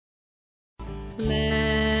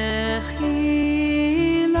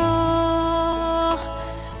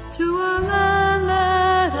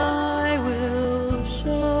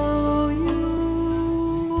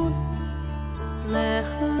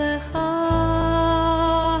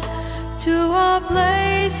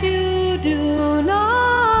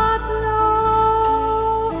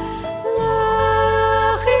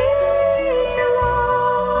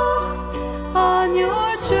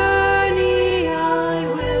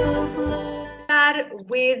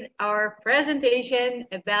with our presentation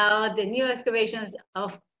about the new excavations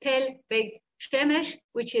of Tel Beth Shemesh,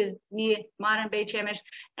 which is near modern Beit Shemesh.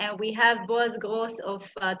 And we have Boaz Gross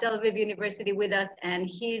of Tel Aviv University with us, and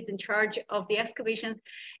he's in charge of the excavations.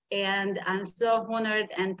 And I'm so honored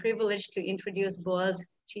and privileged to introduce Boaz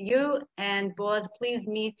to you. And Boaz, please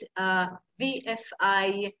meet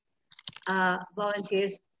VFI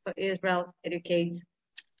Volunteers for Israel Educates.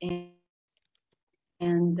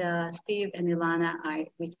 And Steve and Ilana are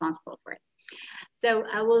responsible for it. So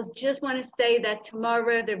I will just want to say that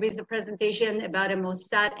tomorrow there is a presentation about a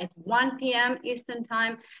Mossad at 1 p.m. Eastern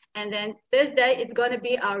time. And then this day it's going to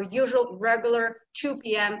be our usual regular 2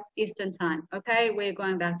 p.m. Eastern time. Okay, we're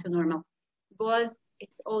going back to normal. Boaz,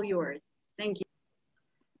 it's all yours. Thank you.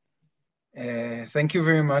 Thank you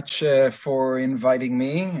very much for inviting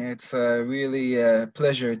me. It's really a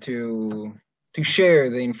pleasure to share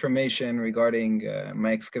the information regarding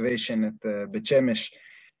my excavation at Beit Shemesh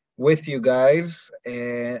with you guys.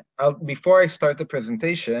 Before I start the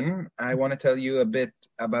presentation, I want to tell you a bit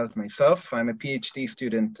about myself. I'm a PhD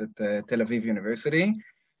student at Tel Aviv University,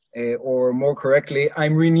 or more correctly,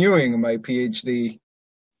 I'm renewing my PhD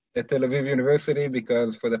at Tel Aviv University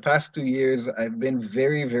because for the past 2 years, I've been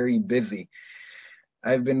very, very busy.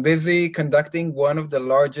 I've been busy conducting one of the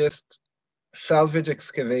largest salvage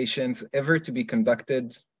excavations ever to be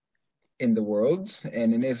conducted in the world,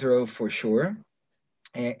 and in Israel for sure.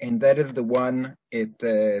 And that is the one at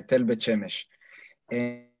Tel Beth Shemesh.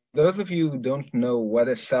 And those of you who don't know what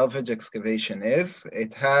a salvage excavation is,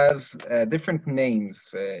 it has different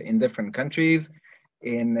names in different countries.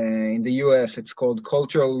 In the US, it's called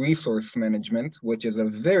cultural resource management, which is a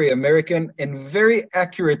very American and very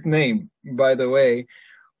accurate name, by the way,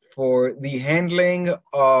 for the handling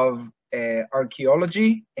of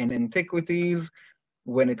archaeology and antiquities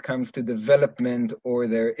when it comes to development or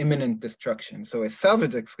their imminent destruction. So a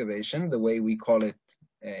salvage excavation, the way we call it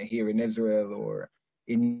here in Israel or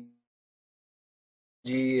in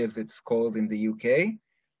as it's called in the UK,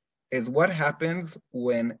 is what happens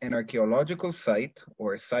when an archaeological site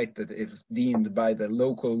or a site that is deemed by the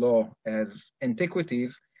local law as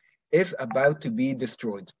antiquities is about to be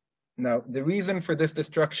destroyed. Now, the reason for this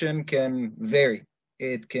destruction can vary.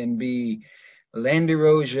 It can be land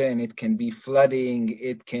erosion, it can be flooding,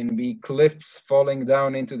 it can be cliffs falling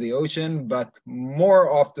down into the ocean, but more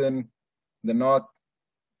often than not,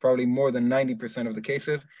 probably more than 90% of the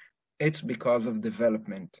cases, it's because of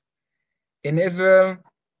development. In Israel,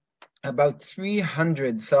 about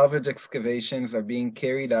 300 salvage excavations are being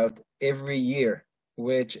carried out every year,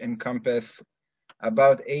 which encompass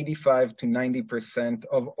about 85 to 90%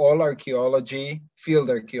 of all archaeology, field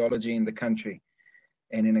archaeology in the country.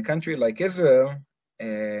 And in a country like Israel,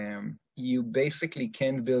 you basically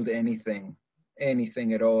can't build anything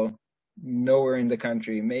at all, nowhere in the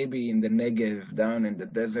country, maybe in the Negev, down in the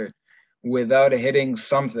desert, without hitting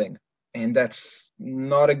something. And that's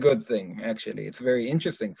not a good thing, actually. It's very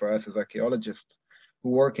interesting for us as archaeologists who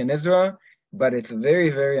work in Israel, but it's very,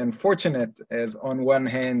 very unfortunate as on one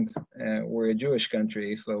hand, we're a Jewish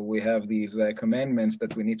country, so we have these commandments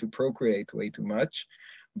that we need to procreate way too much.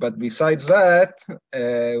 But besides that,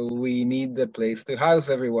 we need a place to house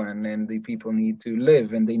everyone, and the people need to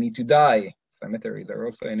live and they need to die. Cemeteries are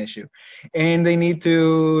also an issue. And they need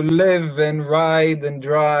to live and ride and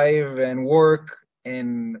drive and work.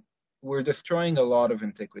 And we're destroying a lot of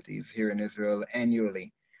antiquities here in Israel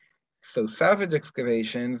annually. So salvage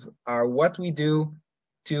excavations are what we do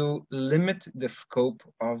to limit the scope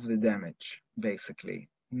of the damage, basically.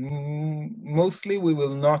 Mostly we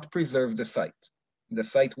will not preserve the site. The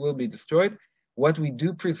site will be destroyed. What we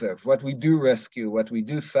do preserve, what we do rescue, what we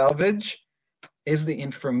do salvage is the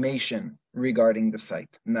information regarding the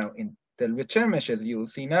site. Now, in Tel Beth Shemesh, as you will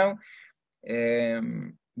see now,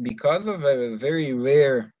 because of a very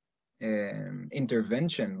rare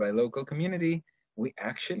intervention by local community, we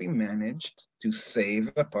actually managed to save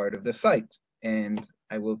a part of the site. And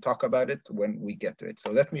I will talk about it when we get to it. So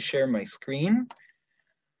let me share my screen.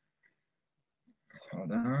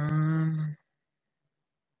 Hold on.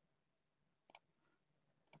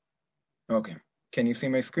 Okay, can you see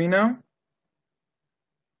my screen now?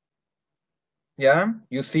 Yeah,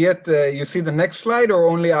 you see it? You see the next slide, or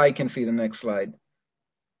only I can see the next slide?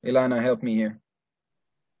 Ilana, help me here.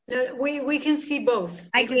 No, we can see both.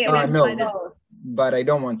 I can see both. But I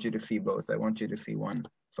don't want you to see both. I want you to see one.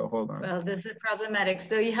 So hold on. Well, this is problematic.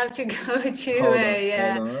 So you have to go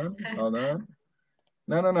to hold on.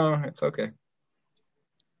 No, it's okay.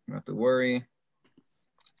 Not to worry.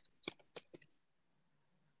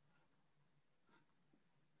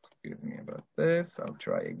 Excuse me about this. I'll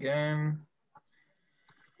try again.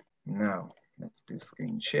 Now, Let's do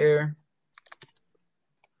screen share.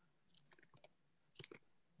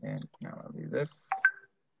 And now I'll do this.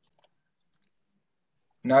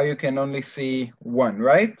 Now you can only see one,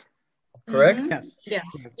 right? Correct? Mm-hmm. Yes.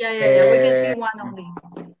 Yeah. We can see one only.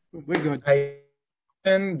 We're good. I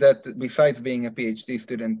mentioned that besides being a PhD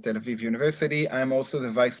student at Tel Aviv University, I'm also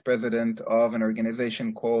the vice president of an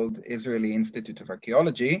organization called Israeli Institute of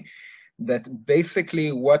Archaeology. That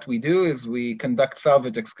basically what we do is we conduct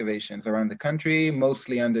salvage excavations around the country,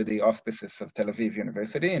 mostly under the auspices of Tel Aviv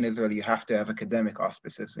University. In Israel, you have to have academic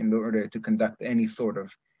auspices in order to conduct any sort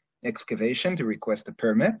of excavation to request a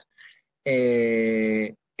permit.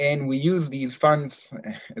 And we use these funds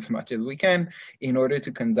as much as we can in order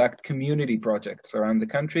to conduct community projects around the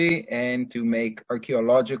country and to make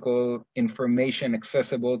archaeological information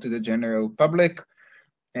accessible to the general public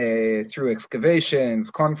through excavations,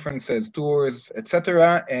 conferences, tours,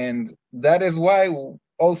 etc. And that is why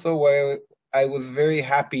I was very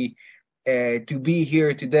happy to be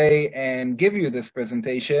here today and give you this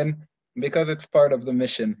presentation, because it's part of the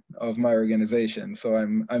mission of my organization. So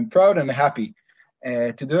I'm proud and happy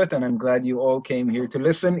to do it, and I'm glad you all came here to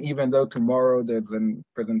listen, even though tomorrow there's a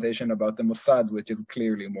presentation about the Mossad, which is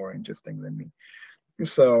clearly more interesting than me.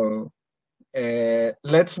 So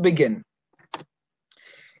let's begin.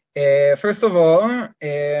 First of all,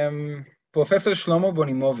 Professor Shlomo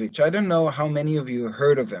Bonimovich, I don't know how many of you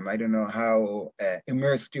heard of him. I don't know how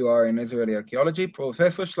immersed you are in Israeli archaeology.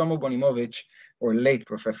 Professor Shlomo Bonimovich, or late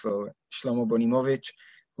Professor Shlomo Bonimovich,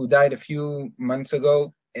 who died a few months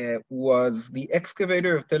ago, was the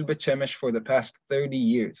excavator of Tel Beth Shemesh for the past 30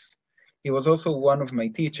 years. He was also one of my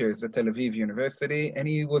teachers at Tel Aviv University, and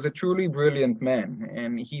he was a truly brilliant man.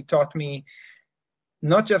 And he taught me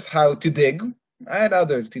not just how to dig. I had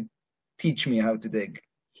others to teach me how to dig.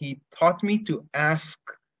 He taught me to ask,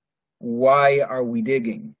 why are we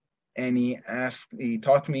digging? And he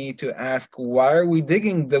taught me to ask, why are we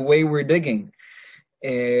digging the way we're digging?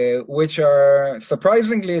 Which are,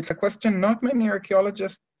 surprisingly, it's a question not many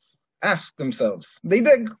archaeologists ask themselves. They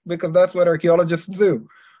dig because that's what archaeologists do,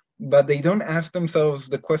 but they don't ask themselves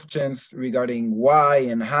the questions regarding why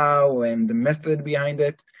and how and the method behind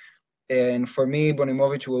it. And for me,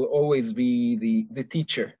 Bonimovich will always be the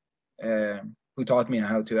teacher who taught me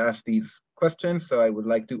how to ask these questions. So I would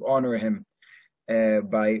like to honor him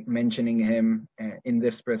by mentioning him in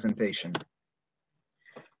this presentation.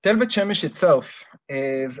 Tel Beth Shemesh itself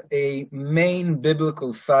is a main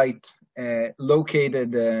biblical site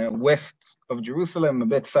located west of Jerusalem, a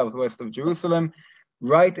bit southwest of Jerusalem,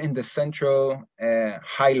 right in the central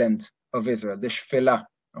highland of Israel, the Shfela,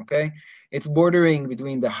 okay? It's bordering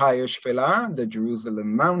between the higher Shfela, the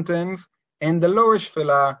Jerusalem mountains, and the lower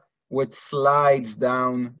Shfela, which slides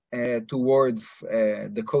down towards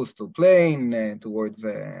the coastal plain, towards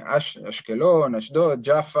Ashkelon, Ashdod,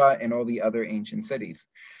 Jaffa, and all the other ancient cities.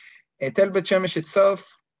 Tel Beth Shemesh itself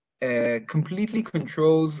completely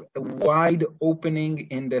controls a wide opening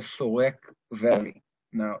in the Sorek Valley.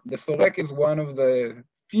 Now, the Sorek is one of the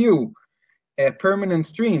few permanent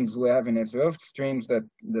streams we have in Israel, streams that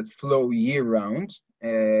flow year-round.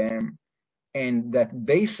 And that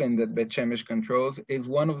basin that Beth Shemesh controls is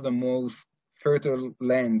one of the most fertile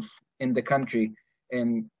lands in the country,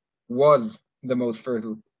 and was the most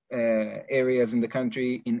fertile areas in the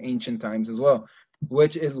country in ancient times as well,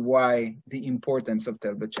 which is why the importance of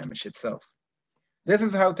Tel Beth Shemesh itself. This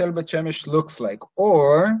is how Tel Beth Shemesh looks like,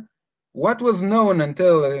 or what was known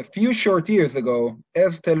until a few short years ago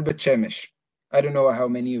as Tel Beth Shemesh. I don't know how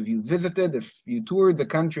many of you visited. If you toured the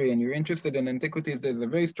country and you're interested in antiquities, there's a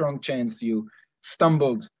very strong chance you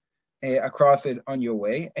stumbled across it on your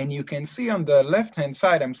way. And you can see on the left-hand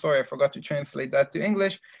side, I'm sorry, I forgot to translate that to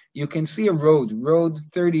English, you can see a road, Road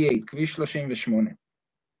 38, Kvish 38.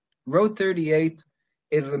 Road 38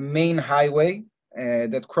 is the main highway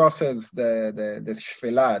that crosses the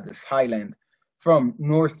Shfela, this highland, from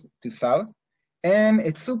north to south. And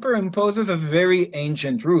it superimposes a very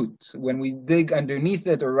ancient route. When we dig underneath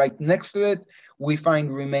it or right next to it, we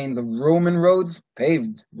find remains of Roman roads,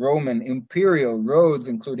 paved Roman imperial roads,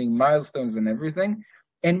 including milestones and everything.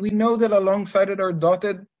 And we know that alongside it are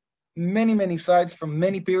dotted many, many sites from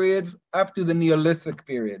many periods up to the Neolithic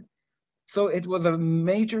period. So it was a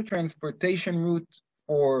major transportation route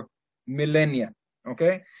for millennia,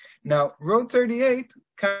 okay? Now, Road 38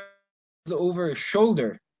 comes over a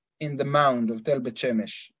shoulder in the mound of Tel Beth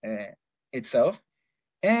Shemesh itself,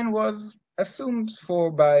 and was assumed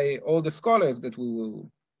by all the scholars that we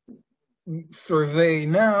will survey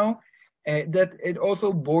now, that it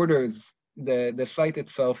also borders the site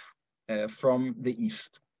itself from the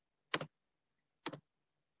east.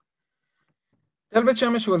 Tel Beth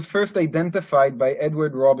Shemesh was first identified by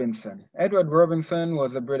Edward Robinson. Edward Robinson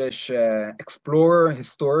was a British explorer,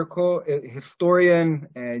 historian,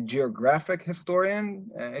 geographic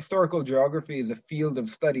historian. Historical geography is a field of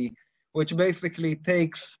study which basically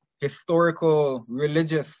takes historical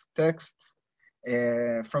religious texts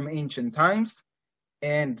from ancient times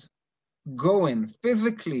and going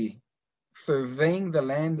physically surveying the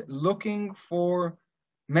land, looking for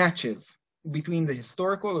matches between the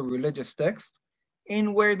historical or religious text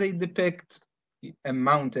in where they depict a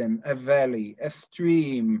mountain, a valley, a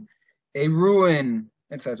stream, a ruin,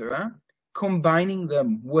 etc., combining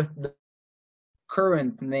them with the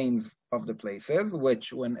current names of the places,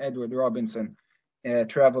 which when Edward Robinson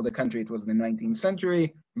traveled the country, it was the 19th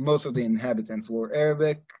century, most of the inhabitants were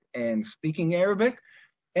Arabic and speaking Arabic,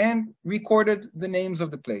 and recorded the names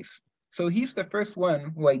of the place. So he's the first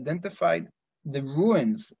one who identified the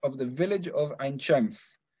ruins of the village of Ain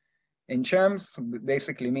Shams. Ain Shams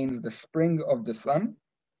basically means the spring of the sun.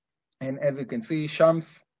 And as you can see,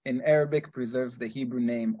 Shams in Arabic preserves the Hebrew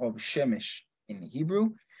name of Shemesh in Hebrew.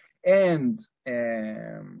 And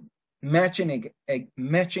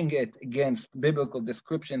matching it against biblical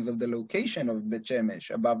descriptions of the location of Beth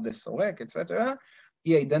Shemesh above the Sorek, etc.,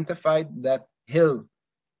 he identified that hill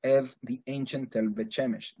as the ancient Tel Beth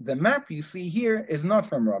Shemesh. The map you see here is not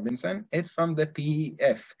from Robinson, it's from the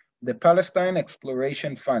PEF, the Palestine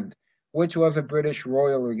Exploration Fund, which was a British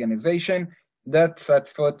royal organization that set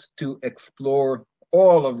foot to explore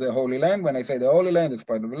all of the Holy Land. When I say the Holy Land, it's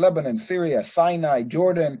part of Lebanon, Syria, Sinai,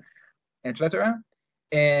 Jordan, etc.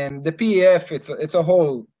 And the PEF, it's a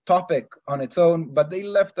whole topic on its own, but they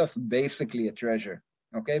left us basically a treasure,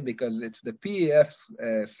 okay? Because it's the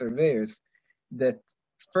PEF's surveyors that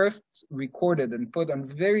first recorded and put on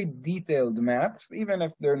very detailed maps, even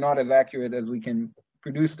if they're not as accurate as we can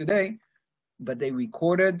produce today, but they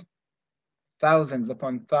recorded thousands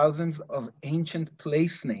upon thousands of ancient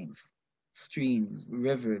place names, streams,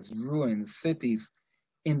 rivers, ruins, cities,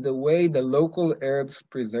 in the way the local Arabs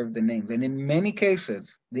preserved the names. And in many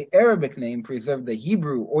cases, the Arabic name preserved the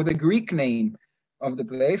Hebrew or the Greek name of the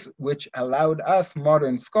place, which allowed us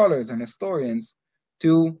modern scholars and historians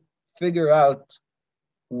to figure out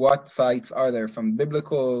what sites are there from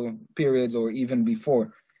biblical periods or even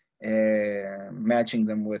before, matching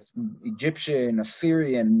them with Egyptian,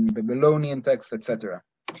 Assyrian, Babylonian texts, etc.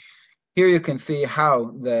 Here you can see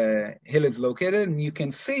how the hill is located, and you can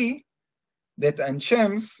see that Ain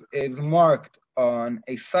Shams is marked on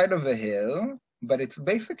a side of a hill, but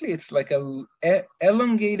it's like a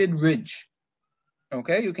elongated ridge.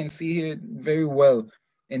 Okay, you can see here very well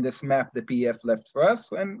in this map the PEF left for us,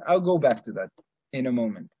 and I'll go back to that in a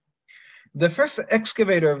moment. The first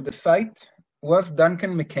excavator of the site was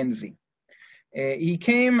Duncan Mackenzie. He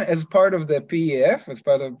came as part of the PEF, as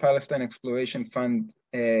part of the Palestine Exploration Fund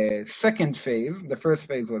second phase. The first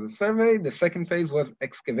phase was a survey, the second phase was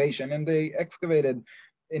excavation, and they excavated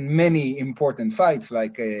in many important sites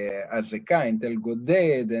like Azekah and Tel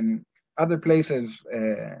Goded and other places,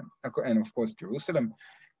 and of course Jerusalem,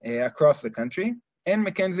 across the country. And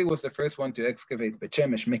Mackenzie was the first one to excavate Beth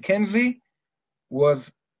Shemesh. Mackenzie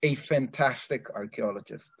was a fantastic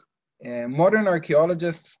archaeologist. Modern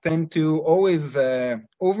archaeologists tend to always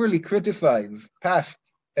overly criticize past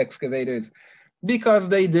excavators because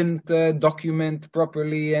they didn't document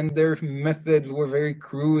properly and their methods were very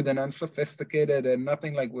crude and unsophisticated and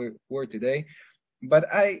nothing like we're today.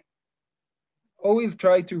 But I always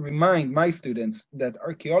try to remind my students that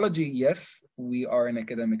archaeology, yes, we are an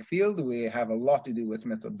academic field. We have a lot to do with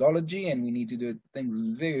methodology and we need to do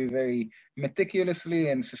things very, very meticulously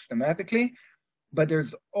and systematically. But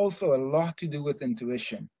there's also a lot to do with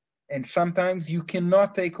intuition. And sometimes you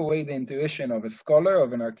cannot take away the intuition of a scholar,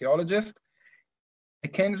 of an archaeologist.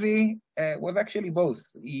 Mackenzie was actually both.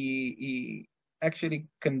 He actually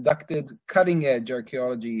conducted cutting-edge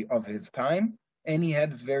archaeology of his time, and he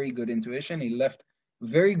had very good intuition. He left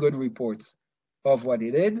very good reports of what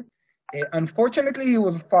he did. Unfortunately, he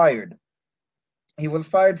was fired. He was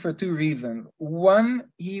fired for two reasons. One,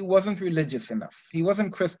 he wasn't religious enough. He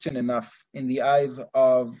wasn't Christian enough in the eyes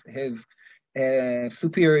of his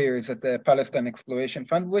superiors at the Palestine Exploration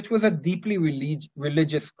Fund, which was a deeply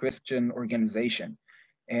religious Christian organization.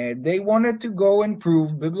 They wanted to go and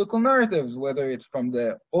prove biblical narratives, whether it's from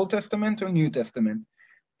the Old Testament or New Testament.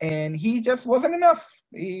 And he just wasn't enough.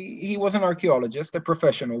 He was an archaeologist, a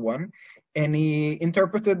professional one, and he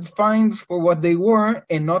interpreted finds for what they were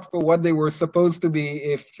and not for what they were supposed to be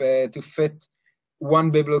if to fit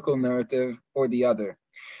one biblical narrative or the other.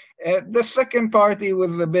 The second party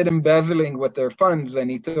was a bit embezzling with their funds, and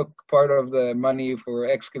he took part of the money for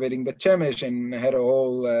excavating Beth Shemesh and had a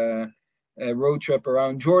whole road trip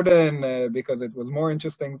around Jordan because it was more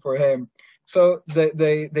interesting for him. So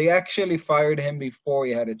they actually fired him before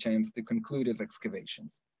he had a chance to conclude his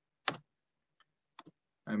excavations.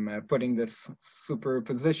 I'm putting this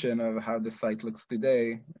superposition of how the site looks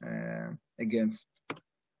today against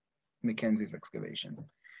Mackenzie's excavation.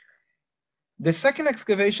 The second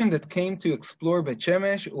excavation that came to explore Beth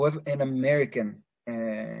Shemesh was an American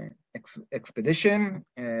expedition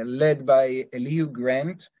led by Elihu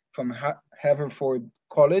Grant from Haverford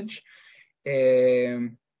College.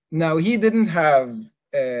 Now, he didn't have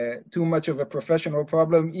too much of a professional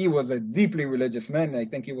problem. He was a deeply religious man. I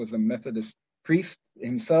think he was a Methodist priest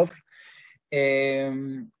himself.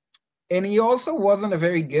 And he also wasn't a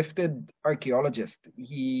very gifted archaeologist.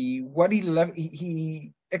 He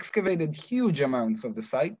excavated huge amounts of the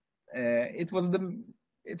site.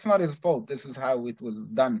 It's not his fault. This is how it was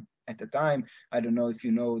done at the time. I don't know if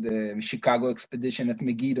you know the Chicago expedition at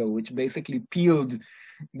Megiddo, which basically peeled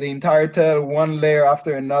the entire Tel one layer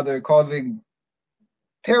after another, causing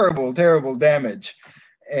terrible, terrible damage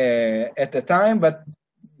at the time. But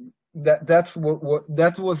that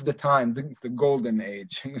was the time, the golden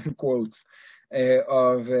age, quotes,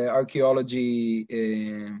 of archaeology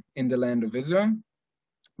in the land of Israel.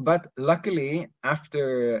 But luckily,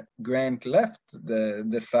 after Grant left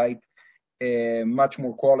the site, much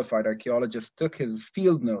more qualified archaeologists took his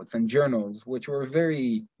field notes and journals, which were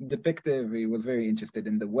very depictive. He was very interested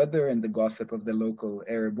in the weather and the gossip of the local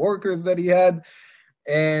Arab workers that he had.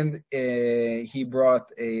 And he brought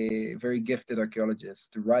a very gifted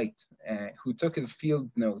archaeologist, Wright, who took his field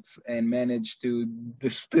notes and managed to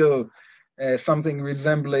distill something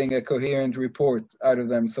resembling a coherent report out of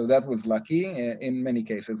them. So that was lucky. In many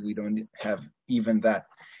cases, we don't have even that.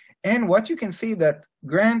 And what you can see that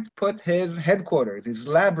Grant put his headquarters, his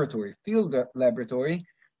laboratory, field laboratory,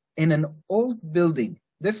 in an old building.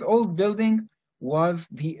 This old building was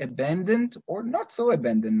the abandoned, or not so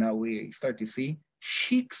abandoned now we start to see,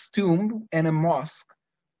 Sheikh's tomb and a mosque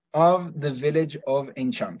of the village of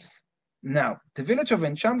Ein Shams. Now, the village of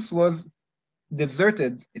Ein Shams was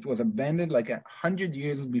deserted. It was abandoned like 100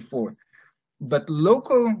 years before. But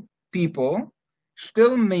local people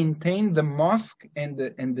still maintained the mosque and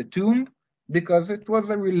the tomb because it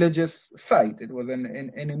was a religious site. It was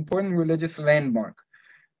an important religious landmark.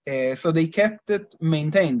 So they kept it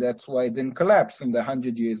maintained. That's why it didn't collapse in the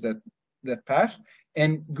 100 years that passed.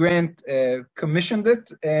 And Grant commissioned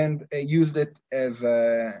it and used it as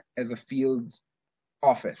a field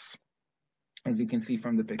office, as you can see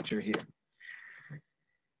from the picture here.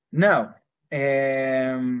 Now,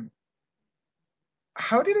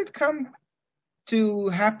 how did it come to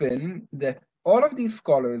happen that all of these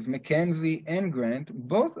scholars, Mackenzie and Grant,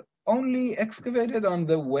 both only excavated on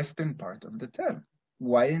the western part of the Tel?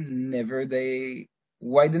 Why didn't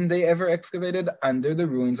they ever excavated under the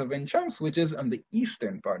ruins of Ein Shams, which is on the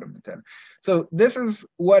eastern part of the Tel? So this is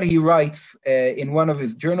what he writes in one of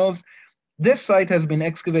his journals. This site has been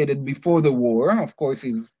excavated before the war. Of course,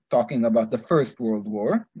 he's talking about the First World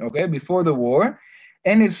War, okay, before the war,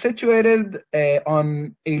 and is situated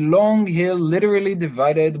on a long hill, literally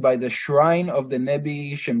divided by the shrine of the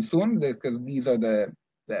Nebi Shemsun, because these are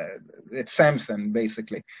it's Samson,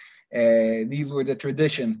 basically. These were the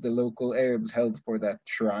traditions the local Arabs held for that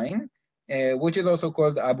shrine, which is also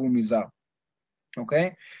called Abu Mizar.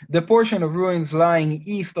 Okay, the portion of ruins lying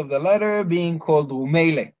east of the latter being called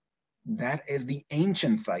Rumeile. That is the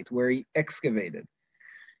ancient site where he excavated,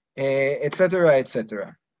 etc.,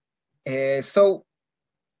 etc. So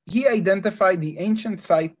he identified the ancient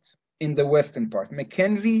site in the western part.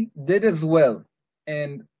 Mackenzie did as well,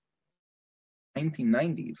 and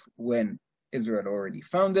 1990s when Israel already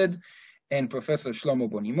founded, and Professor Shlomo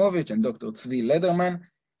Bonimovich and Dr. Tzvi Lederman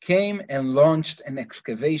came and launched an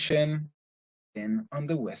excavation on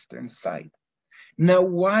the western side. Now,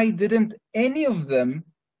 why didn't any of them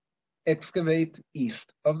excavate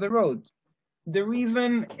east of the road? The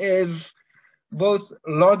reason is both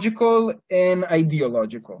logical and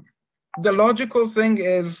ideological. The logical thing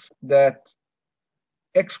is that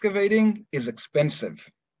excavating is expensive.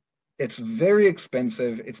 It's very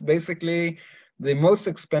expensive. It's basically the most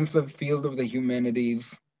expensive field of the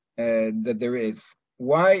humanities that there is.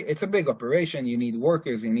 Why? It's a big operation. You need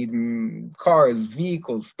workers, you need cars,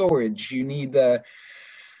 vehicles, storage, you need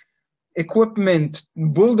equipment,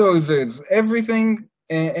 bulldozers, everything,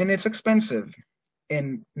 and it's expensive.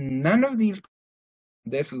 And none of these,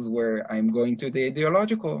 this is where I'm going to the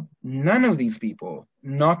ideological, none of these people,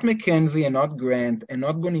 not Mackenzie and not Grant and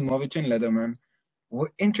not Bonimovich and Lederman,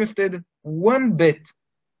 were interested one bit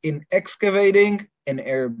in excavating an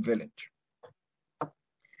Arab village.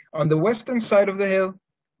 On the western side of the hill,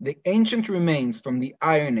 the ancient remains from the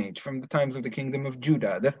Iron Age, from the times of the Kingdom of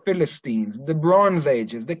Judah, the Philistines, the Bronze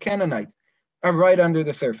Ages, the Canaanites, are right under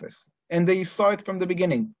the surface. And they saw it from the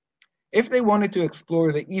beginning. If they wanted to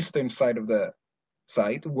explore the eastern side of the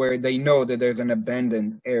site, where they know that there's an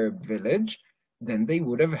abandoned Arab village, then they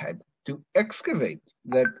would have had to excavate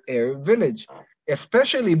that Arab village,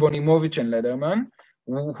 especially Bonimovich and Lederman,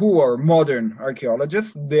 who are modern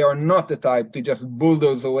archaeologists. They are not the type to just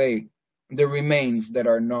bulldoze away the remains that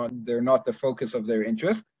are they're not the focus of their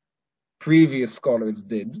interest. Previous scholars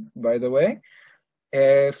did, by the way.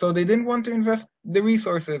 So they didn't want to invest the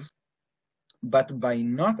resources. But by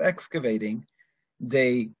not excavating,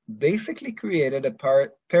 they basically created a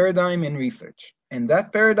paradigm in research. And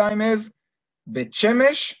that paradigm is Beth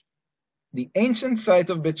Shemesh, the ancient site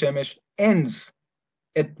of Beth Shemesh, ends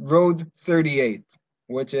at Road 38,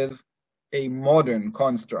 which is a modern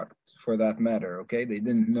construct for that matter, okay? They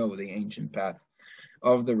didn't know the ancient path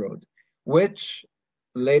of the road, which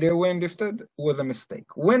later we understood was a mistake.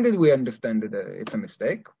 When did we understand that it's a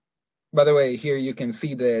mistake? By the way, here you can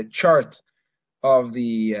see the chart of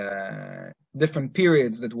the different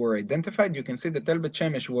periods that were identified. You can see that Tel Beth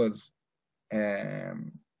Shemesh was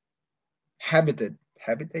habitated,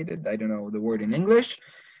 I don't know the word in English,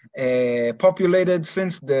 populated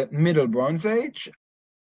since the Middle Bronze Age,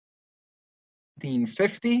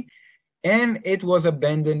 1950, and it was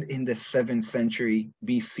abandoned in the 7th century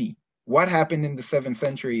BC. What happened in the 7th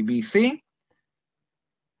century BC?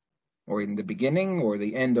 Or in the beginning or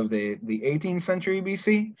the end of the 18th century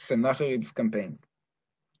BC? Sennacherib's campaign.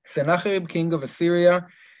 Sennacherib, king of Assyria,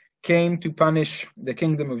 came to punish the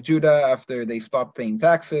kingdom of Judah after they stopped paying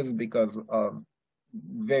taxes because of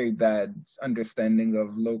very bad understanding of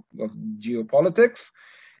geopolitics,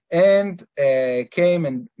 and came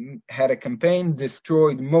and had a campaign,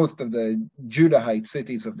 destroyed most of the Judahite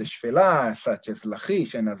cities of the Shfela, such as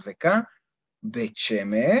Lachish and Azekah, Beth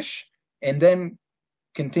Shemesh, and then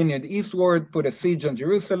continued eastward, put a siege on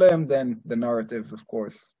Jerusalem. Then the narratives, of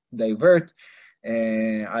course, divert.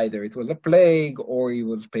 Either it was a plague, or he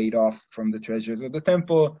was paid off from the treasures of the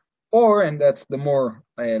temple, or, and that's the more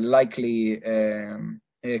likely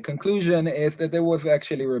conclusion, is that there was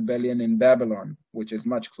actually rebellion in Babylon, which is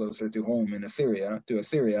much closer to home in Assyria,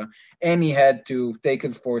 and he had to take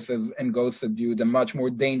his forces and go subdue the much more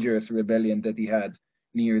dangerous rebellion that he had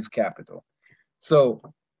near his capital. So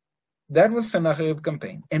that was Sennacherib's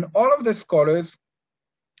campaign. And all of the scholars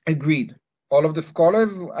agreed. All of the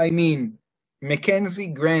scholars, I mean, Mackenzie,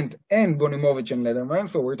 Grant, and Bonimovich and Lederman,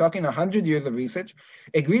 so we're talking 100 years of research,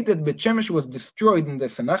 agreed that Beth Shemesh was destroyed in the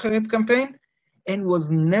Sennacherib campaign and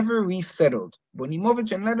was never resettled.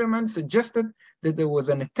 Bonimovich and Lederman suggested that there was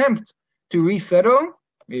an attempt to resettle.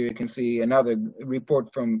 Here you can see another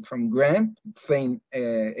report from Grant saying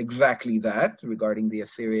exactly that regarding the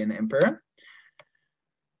Assyrian emperor.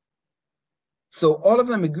 So all of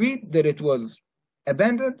them agreed that it was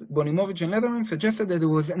abandoned. Bonimovich and Lederman suggested that there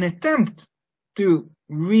was an attempt to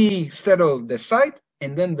resettle the site,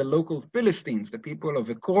 and then the local Philistines, the people of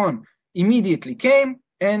Ekron, immediately came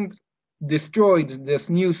and destroyed this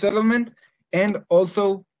new settlement and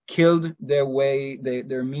also killed their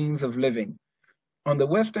means of living. On the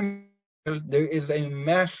western, there is a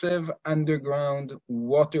massive underground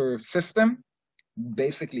water system,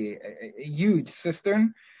 basically a huge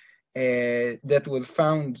cistern, that was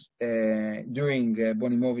found during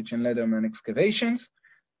Bonimovich and Lederman excavations.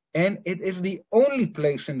 And it is the only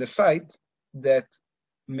place in the site that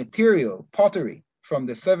material, pottery, from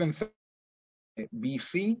the 7th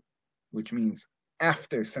BC, which means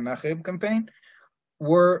after Sennacherib campaign,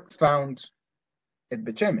 were found at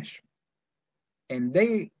Beth Shemesh. And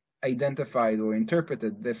they identified or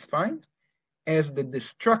interpreted this find as the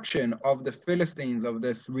destruction of the Philistines, of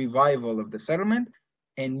this revival of the settlement,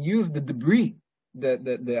 and used the debris,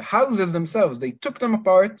 the houses themselves, they took them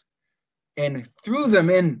apart and threw them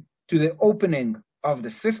in to the opening of the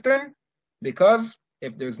cistern, because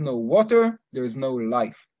if there's no water, there's no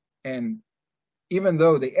life. And even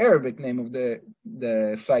though the Arabic name of the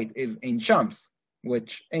site is Ein Shams,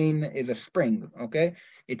 which Ein is a spring, okay?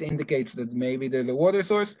 It indicates that maybe there's a water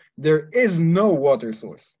source. There is no water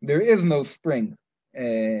source. There is no spring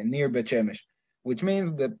near Beth Shemesh, which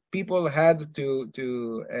means that people had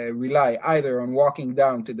to rely either on walking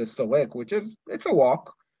down to the Sorek, it's a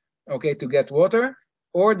walk, okay, to get water,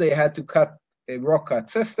 or they had to rock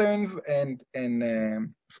cut cisterns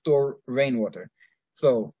and store rainwater.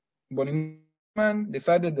 So Boniman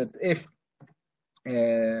decided that if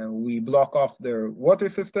we block off their water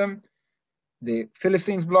system, the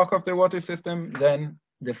Philistines block off their water system, then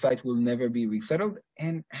the site will never be resettled.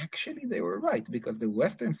 And actually they were right, because the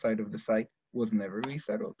western side of the site was never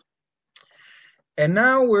resettled. And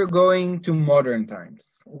now we're going to modern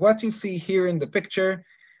times. What you see here in the picture,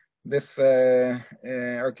 this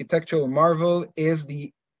architectural marvel, is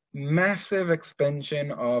the massive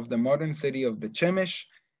expansion of the modern city of Beth Shemesh,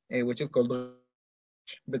 which is called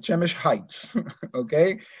Beth Shemesh Heights,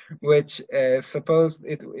 okay? Which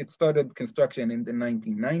it started construction in the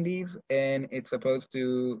 1990s, and it's supposed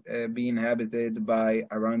to be inhabited by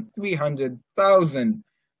around 300,000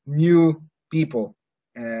 new people,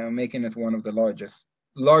 making it one of the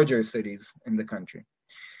larger cities in the country.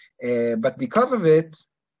 But because of it,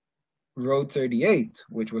 Road 38,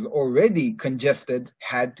 which was already congested,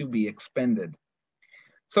 had to be expanded.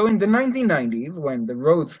 So in the 1990s, when the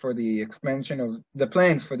roads for the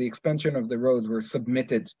plans for the expansion of the roads were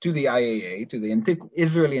submitted to the IAA, to the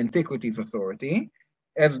Israeli Antiquities Authority,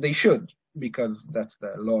 as they should, because that's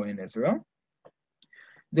the law in Israel,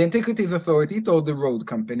 the Antiquities Authority told the road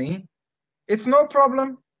company, it's no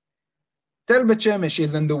problem. Tel Beth Shemesh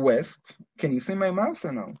is in the west. Can you see my mouse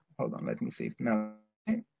or no? Hold on, let me see. Now,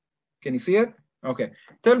 can you see it? Okay.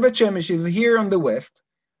 Tel Beth Shemesh is here on the west.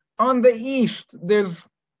 On the east, there's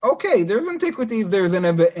antiquities. There's an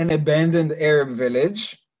abandoned Arab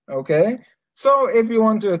village. Okay. So if you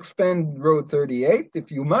want to expand Road 38, if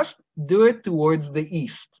you must, do it towards the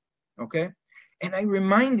east. Okay. And I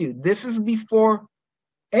remind you, this is before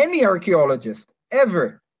any archaeologist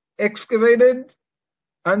ever excavated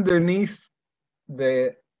underneath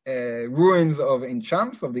the ruins of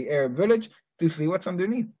Inchams, of the Arab village, to see what's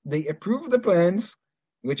underneath. They approved the plans,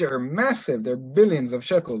 which are massive. They're billions of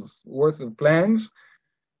shekels worth of plans.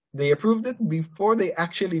 They approved it before they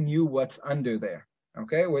actually knew what's under there,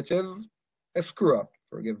 okay? Which is a screw up,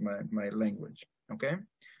 forgive my language, okay?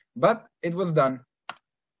 But it was done.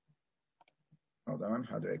 Hold on,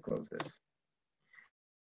 how do I close this?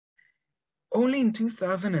 Only in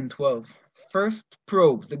 2012, first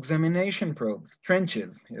probes, examination probes,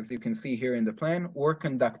 trenches, as you can see here in the plan, were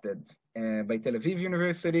conducted by Tel Aviv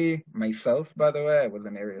University, myself, by the way, I was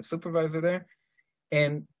an area supervisor there.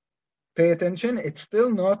 And pay attention, it's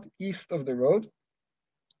still not east of the road.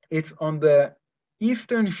 It's on the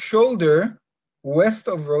eastern shoulder west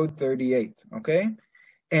of Road 38, okay?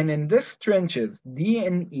 And in this trenches, D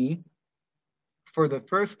and E, for the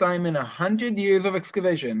first time in 100 years of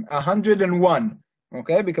excavation, 101,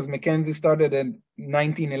 okay? Because Mackenzie started in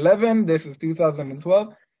 1911, this is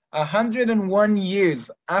 2012. 101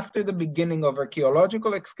 years after the beginning of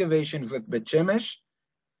archaeological excavations at Beth Shemesh,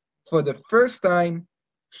 for the first time,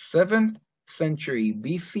 7th century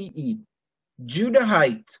BCE,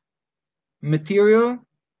 Judahite material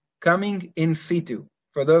coming in situ.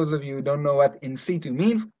 For those of you who don't know what in situ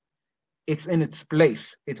means, it's in its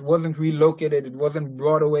place. It wasn't relocated. It wasn't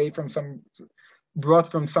brought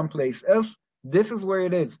from someplace else. This is where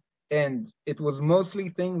it is. And it was mostly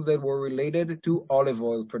things that were related to olive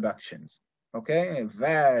oil productions, okay?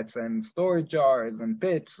 Vats and storage jars and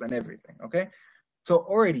pits and everything, okay? So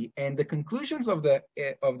already, and the conclusions of the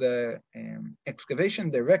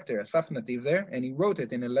excavation director, Asaf Nativ there, and he wrote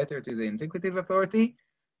it in a letter to the Antiquities Authority,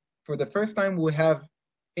 for the first time we have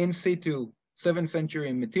in situ 7th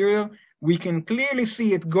century material. We can clearly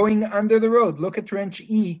see it going under the road. Look at trench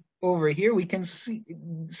E over here. We can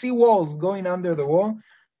see walls going under the wall.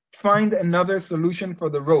 Find another solution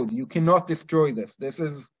for the road. You cannot destroy this. This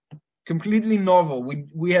is completely novel.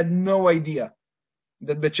 We had no idea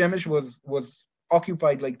that Beth Shemesh was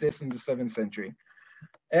occupied like this in the 7th century.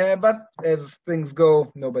 But as things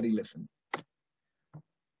go, nobody listened.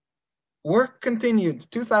 Work continued.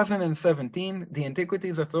 2017, the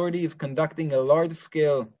Antiquities Authority is conducting a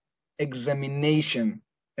large-scale examination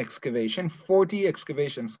excavation, 40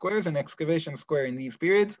 excavation squares. An excavation square in these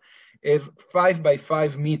periods is 5 by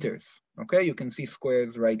 5 meters. Okay, you can see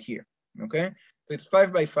squares right here. Okay, so it's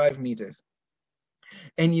 5 by 5 meters.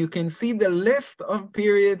 And you can see the list of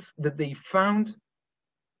periods that they found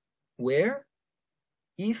where?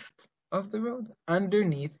 East of the road,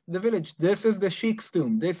 underneath the village. This is the Sheikh's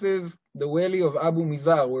tomb. This is the Wali of Abu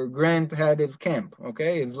Mizar, where Grant had his camp,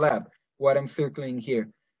 okay, his lab, what I'm circling here.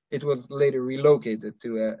 It was later relocated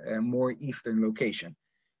to a more eastern location.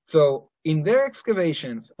 So in their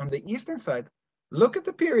excavations on the eastern side, look at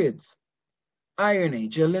the periods. Iron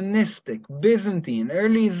Age, Hellenistic, Byzantine,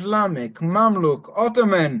 early Islamic, Mamluk,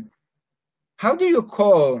 Ottoman. How do you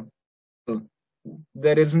call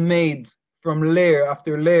that is made from layer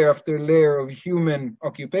after layer after layer of human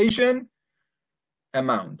occupation? A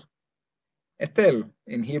mound. A tel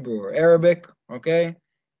in Hebrew or Arabic, okay?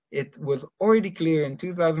 It was already clear in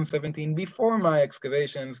 2017, before my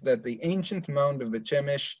excavations, that the ancient mound of Beth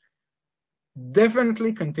Shemesh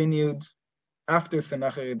definitely continued after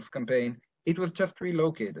Sennacherib's campaign It was just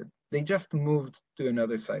relocated. They just moved to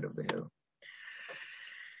another side of the hill.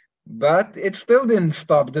 But it still didn't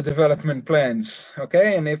stop the development plans,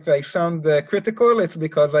 okay? And if I sound critical, it's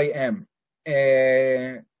because I am.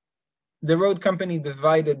 The road company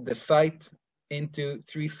divided the site into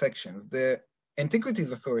 3 sections. The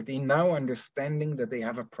Antiquities Authority, now understanding that they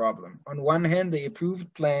have a problem. On one hand, they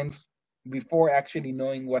approved plans before actually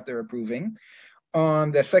knowing what they're approving.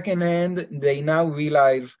 On the second hand, they now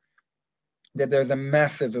realize that there's a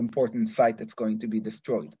massive important site that's going to be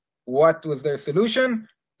destroyed. What was their solution?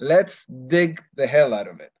 Let's dig the hell out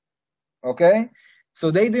of it, okay? So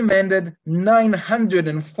they demanded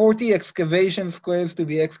 940 excavation squares to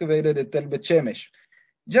be excavated at Tel Beth Shemesh.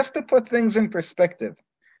 Just to put things in perspective,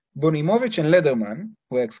 Bonimovich and Lederman,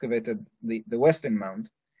 who excavated the Western Mound,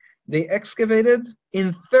 they excavated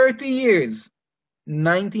in 30 years,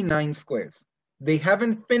 99 squares. They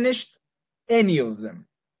haven't finished any of them.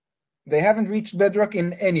 They haven't reached bedrock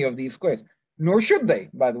in any of these squares, nor should they,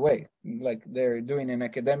 by the way. Like they're doing an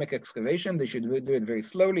academic excavation, they should do it very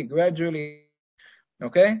slowly, gradually,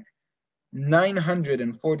 okay?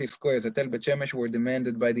 940 squares at Tel Beth Shemesh were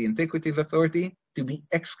demanded by the Antiquities Authority to be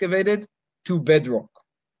excavated to bedrock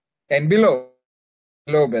and below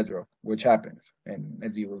bedrock, which happens, and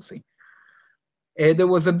as you will see. There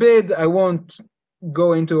was a bid. I won't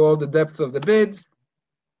go into all the depths of the bids,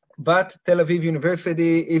 but Tel Aviv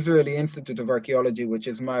University, Israeli Institute of Archaeology, which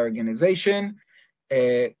is my organization,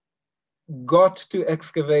 got to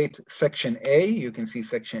excavate section A. You can see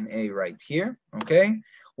section A right here, okay,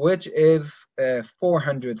 which is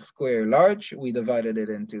 400 square large. We divided it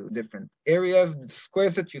into different areas. The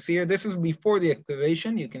squares that you see here, this is before the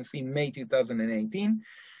excavation. You can see May 2018.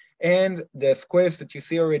 And the squares that you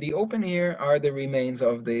see already open here are the remains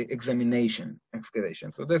of the examination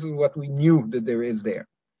excavation. So this is what we knew that there is there.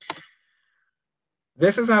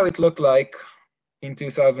 This is how it looked like in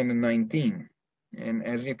 2019. And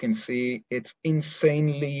as you can see, it's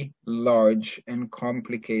insanely large and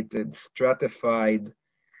complicated, stratified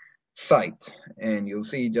site. And you'll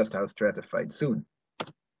see just how stratified soon.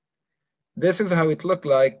 This is how it looked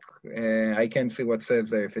like. I can't see what says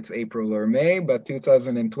there if it's April or May, but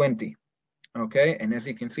 2020. Okay, and as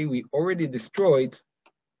you can see, we already destroyed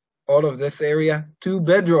all of this area to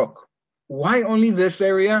bedrock. Why only this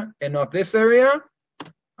area and not this area?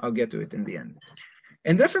 I'll get to it in the end.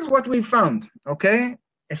 And this is what we found, okay?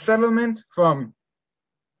 A settlement from,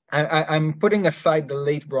 I'm putting aside the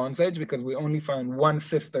late Bronze Age because we only found one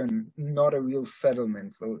cistern, not a real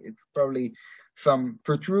settlement. So it's probably some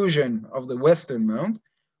protrusion of the Western Mound,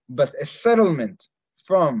 but a settlement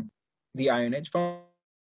from the Iron Age, from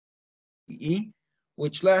E,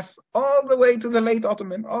 which lasts all the way to the late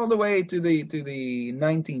Ottoman, all the way to the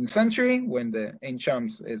 19th century when the Ein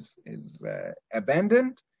Shams is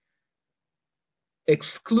abandoned,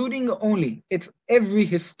 excluding only, it's every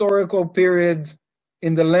historical period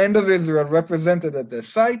in the land of Israel represented at the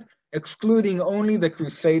site, excluding only the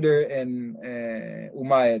Crusader and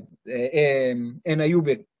Umayyad and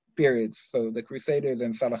Ayyubic periods, so the Crusaders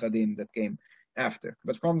and Salah ad-Din that came after.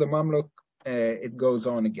 But from the Mamluk, it goes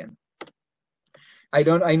on again.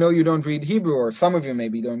 I know you don't read Hebrew, or some of you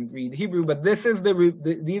maybe don't read Hebrew, but this is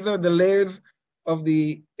these are the layers of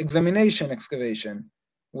the examination excavation,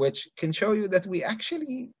 which can show you that we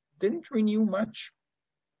actually didn't renew much.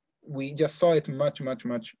 We just saw it much, much,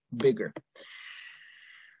 much bigger.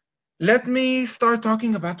 Let me start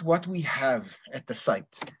talking about what we have at the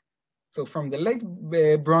site. So from the late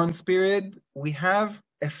Bronze period, we have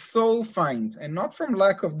a sole find, and not from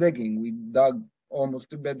lack of digging. We dug almost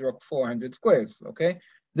to bedrock 400 squares, okay?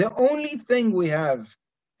 The only thing we have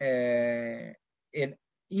in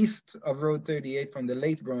east of Road 38 from the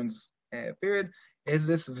late Bronze period is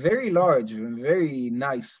this very large and very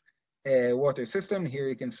nice water system. Here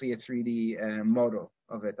you can see a 3D model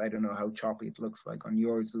of it. I don't know how choppy it looks like on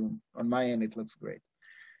your Zoom. On my end, it looks great.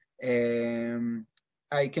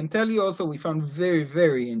 I can tell you also we found very,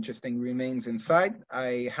 very interesting remains inside.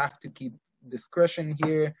 I have to keep discretion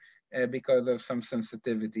here because of some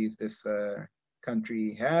sensitivities this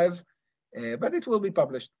country has, but it will be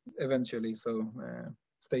published eventually, so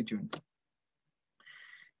stay tuned.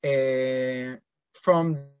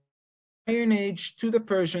 From Iron Age to the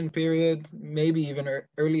Persian period, maybe even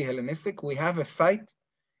early Hellenistic, we have a site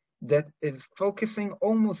that is focusing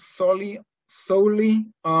almost solely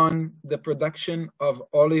on the production of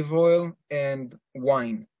olive oil and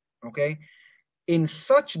wine, okay? In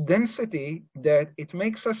such density that it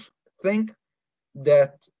makes us think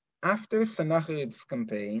that after Sennacherib's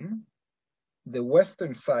campaign, the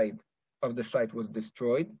western side of the site was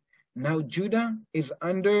destroyed. Now Judah is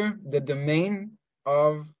under the domain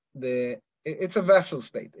of the it's a vassal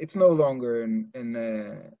state. It's no longer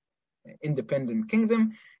an independent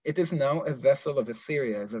kingdom. It is now a vassal of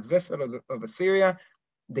Assyria. As a vassal of Assyria,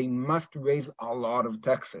 they must raise a lot of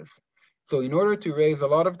taxes. So in order to raise a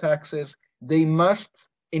lot of taxes, they must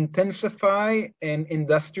intensify and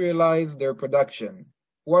industrialize their production.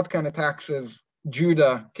 What kind of taxes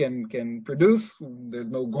Judah can produce? There's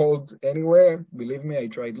no gold anywhere. Believe me, I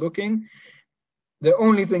tried looking. The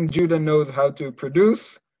only thing Judah knows how to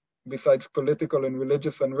produce, besides political and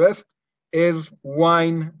religious unrest, is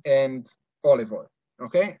wine and olive oil.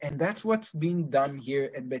 Okay? And that's what's being done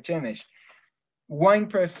here at Beth Shemesh. Wine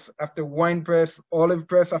press after wine press, olive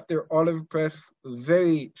press after olive press,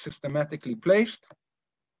 very systematically placed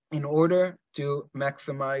in order to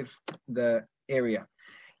maximize the area.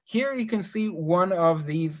 Here you can see one of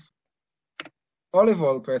these olive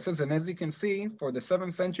oil presses, and as you can see, for the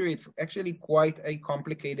 7th century, it's actually quite a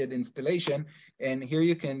complicated installation. And here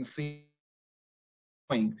you can see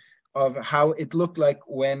of how it looked like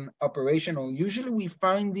when operational. Usually we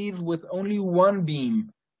find these with only one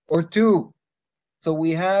beam or two. So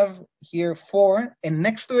we have here 4, and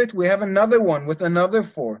next to it we have another one with another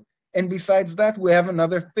 4. And besides that, we have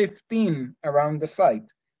another 15 around the site,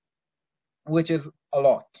 which is a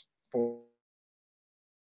lot.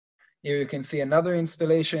 Here you can see another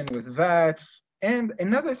installation with vats. And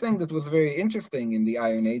another thing that was very interesting in the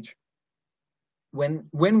Iron Age, when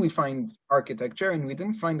we find architecture, and we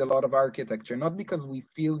didn't find a lot of architecture, not because we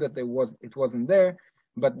feel that it wasn't there,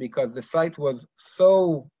 but because the site was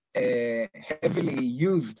so heavily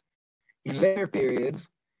used in later periods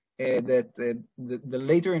that the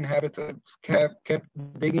later inhabitants kept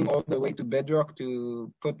digging all the way to bedrock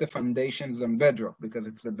to put the foundations on bedrock, because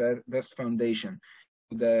it's the best foundation.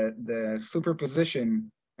 The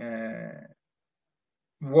superposition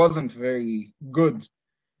wasn't very good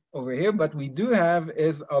over here, but we do have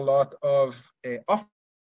is a lot of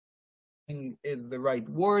offering is the right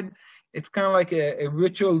word. It's kind of like a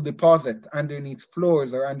ritual deposit underneath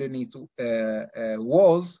floors or underneath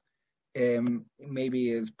walls.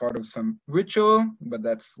 Maybe as part of some ritual, but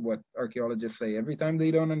that's what archaeologists say every time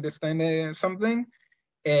they don't understand something.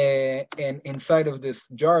 And inside of this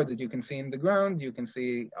jar that you can see in the ground, you can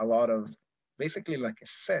see a lot of, basically like a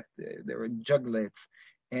set. There were juglets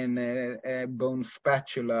and a bone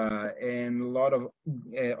spatula and a lot of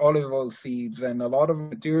olive oil seeds and a lot of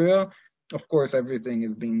material. Of course, everything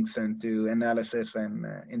is being sent to analysis, and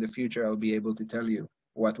in the future, I'll be able to tell you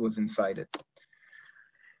what was inside it.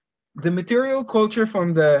 The material culture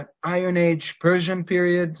from the Iron Age Persian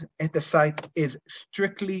period at the site is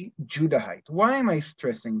strictly Judahite. Why am I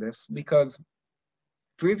stressing this? Because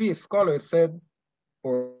previous scholars said,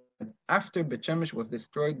 or after Beth Shemesh was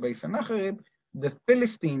destroyed by Sennacherib, the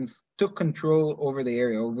Philistines took control over the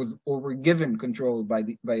area, or were given control by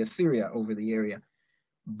Assyria over the area.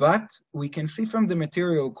 But we can see from the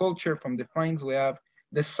material culture, from the finds we have,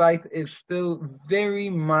 the site is still very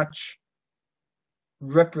much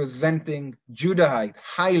representing Judahite,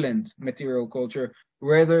 highland material culture,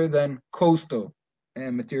 rather than coastal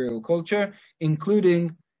material culture,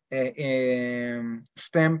 including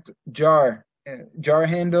stamped jar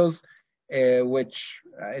handles, which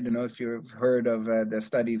I don't know if you've heard of the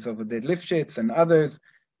studies of the Lifshitz and others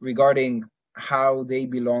regarding how they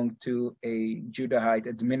belong to a Judahite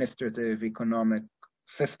administrative economic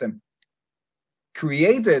system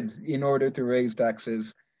created in order to raise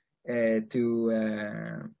taxes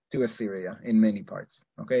to Assyria in many parts,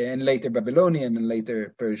 okay, and later Babylonian and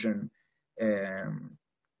later Persian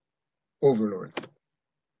overlords.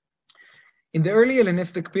 In the early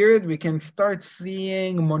Hellenistic period, we can start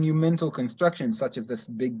seeing monumental construction, such as this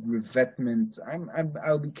big revetment.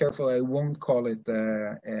 I'll be careful, I won't call it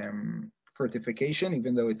fortification,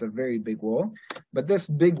 even though it's a very big wall. But this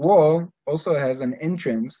big wall also has an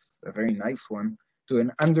entrance, a very nice one, to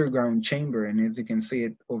an underground chamber. And as you can see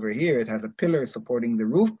it over here, it has a pillar supporting the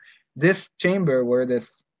roof. This chamber where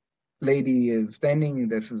this lady is standing,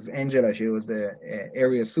 this is Angela, she was the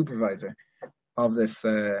area supervisor of this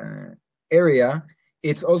area.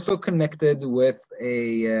 It's also connected with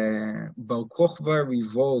a Bar Kokhba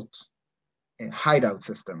revolt hideout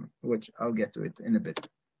system, which I'll get to it in a bit.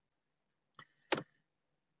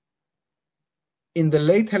 In the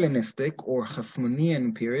late Hellenistic or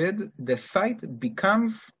Hasmonean period, the site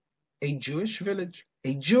becomes a Jewish village,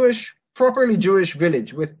 a properly Jewish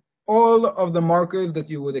village with all of the markers that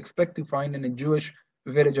you would expect to find in a Jewish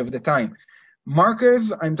village of the time.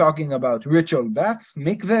 Markers, I'm talking about ritual baths,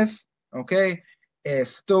 mikvehs, okay,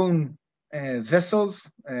 stone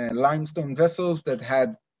vessels, limestone vessels that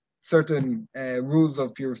had certain rules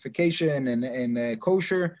of purification and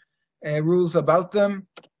kosher rules about them.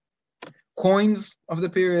 coins of the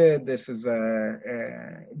period. This is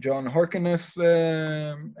John Hyrcanus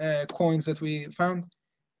coins that we found.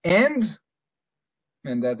 And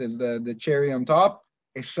that is the cherry on top,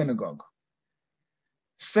 a synagogue.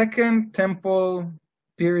 Second Temple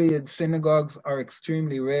period synagogues are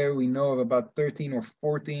extremely rare. We know of about 13 or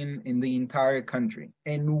 14 in the entire country.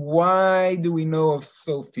 And why do we know of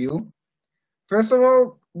so few? First of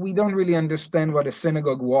all, we don't really understand what a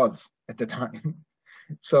synagogue was at the time.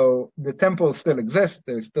 So the temple still exists.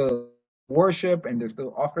 There's still worship and there's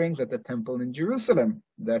still offerings at the temple in Jerusalem.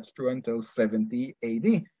 That's true until 70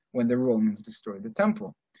 AD, when the Romans destroyed the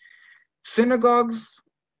temple. Synagogues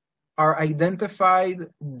are identified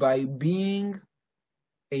by being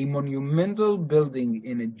a monumental building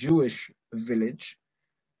in a Jewish village.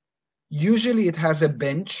 Usually it has a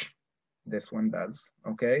bench. This one does,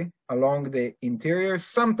 okay, along the interior.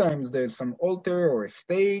 Sometimes there's some altar or a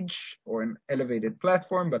stage or an elevated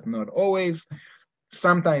platform, but not always.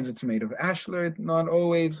 Sometimes it's made of ashlar, not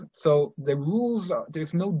always. So the rules are,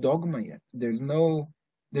 there's no dogma yet. There's no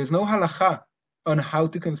halacha on how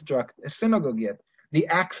to construct a synagogue yet. The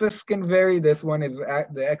access can vary. This one is,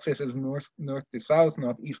 the access is north to south,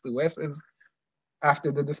 not east to west.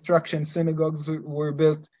 After the destruction, synagogues were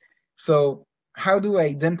built. So how do I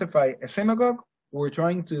identify a synagogue? We're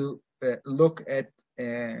trying to look at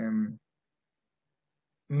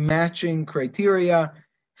matching criteria,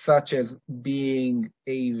 such as being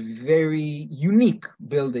a very unique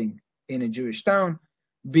building in a Jewish town,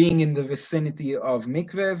 being in the vicinity of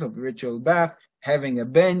mikvehs, of ritual bath, having a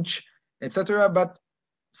bench, etc. But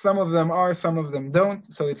some of them are, some of them don't.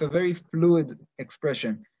 So it's a very fluid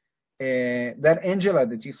expression. That Angela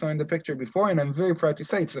that you saw in the picture before, and I'm very proud to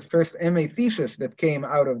say it's the first MA thesis that came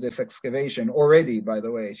out of this excavation already, by the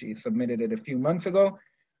way. She submitted it a few months ago,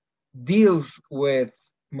 deals with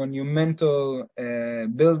monumental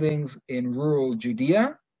buildings in rural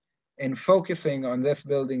Judea and focusing on this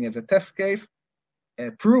building as a test case,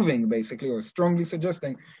 proving basically or strongly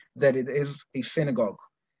suggesting that it is a synagogue.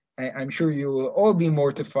 I'm sure you will all be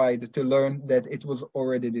mortified to learn that it was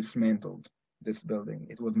already dismantled, this building.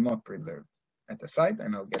 It was not preserved at the site,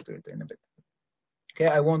 and I'll get to it in a bit. Okay,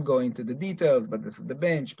 I won't go into the details, but this is the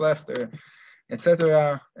bench, plaster,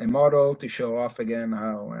 etc. A model to show off again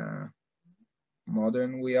how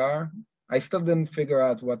modern we are. I still didn't figure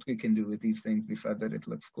out what we can do with these things besides that it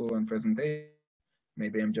looks cool on presentation.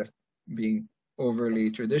 Maybe I'm just being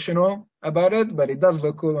overly traditional about it, but it does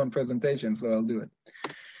look cool on presentation, so I'll do it.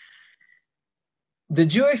 The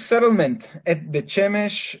Jewish settlement at Beth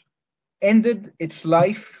Shemesh ended its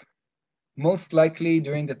life most likely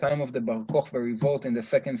during the time of the Bar Kokhba revolt in the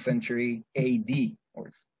 2nd century AD or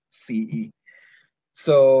CE.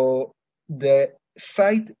 So the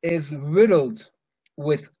site is riddled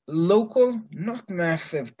with local, not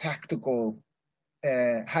massive tactical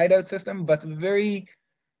hideout system, but very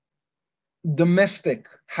domestic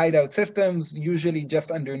hideout systems, usually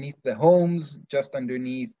just underneath the homes, just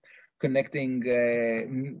underneath connecting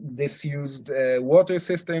disused water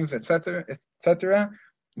systems, etc., etc.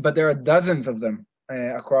 But there are dozens of them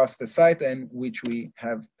across the site, and which we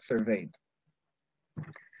have surveyed.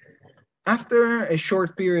 After a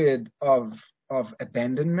short period of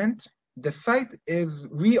abandonment, the site is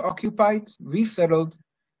reoccupied, resettled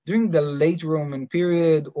during the late Roman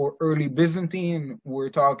period or early Byzantine. We're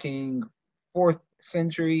talking 4th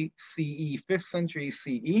century CE, 5th century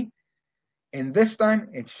CE. And this time,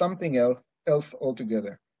 it's something else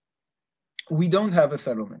altogether. We don't have a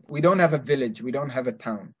settlement. We don't have a village. We don't have a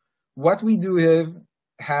town. What we do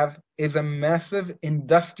have is a massive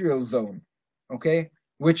industrial zone, okay,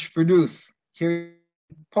 which produce here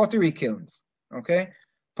pottery kilns, okay?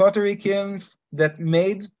 Pottery kilns that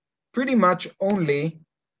made pretty much only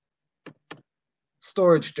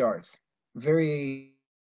storage jars, very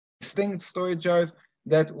distinct storage jars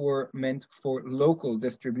that were meant for local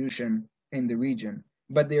distribution in the region.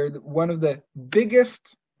 But they're one of the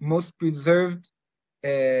biggest, most preserved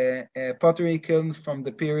pottery kilns from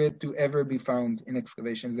the period to ever be found in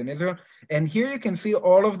excavations in Israel. And here you can see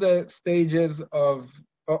all of the stages of,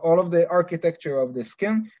 all of the architecture of this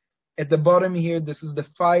kiln. At the bottom here, this is the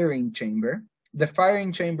firing chamber. The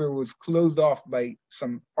firing chamber was closed off by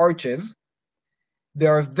some arches.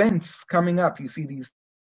 There are vents coming up. You see these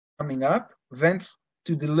coming up, vents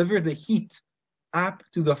to deliver the heat up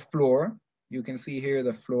to the floor. You can see here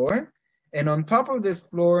the floor. And on top of this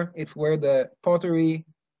floor, it's where the pottery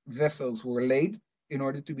vessels were laid in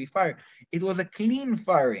order to be fired. It was a clean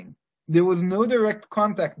firing. There was no direct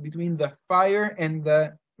contact between the fire and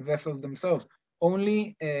the vessels themselves,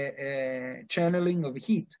 only channeling of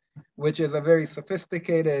heat, which is a very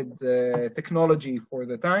sophisticated technology for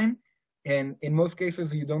the time. And in most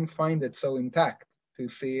cases, you don't find it so intact to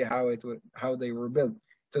see how they were built.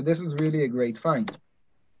 So this is really a great find.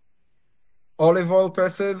 Olive oil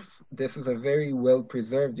presses, this is a very well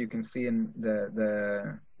preserved. You can see in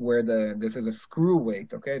this is a screw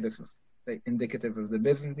weight, okay? This is indicative of the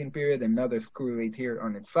Byzantine period, another screw weight here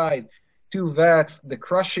on its side, 2 vats, the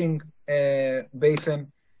crushing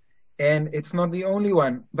basin, and it's not the only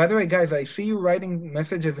one. By the way, guys, I see you writing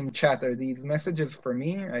messages in chat. Are these messages for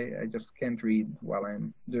me? I just can't read while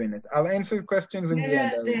I'm doing it. I'll answer questions in the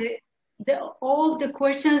end. All the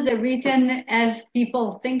questions are written as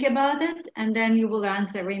people think about it, and then you will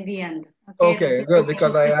answer in the end. Okay, good,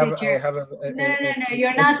 because I have no,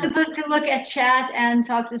 you're not supposed to look at chat and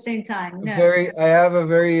talk at the same time. No. I have a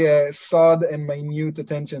very sod and minute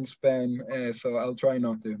attention span, so I'll try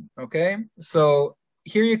not to. Okay, so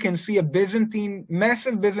here you can see a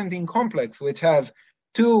massive Byzantine complex, which has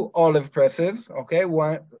 2 olive presses. Okay,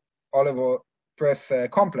 one olive press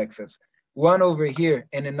complexes. One over here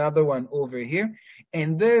and another one over here.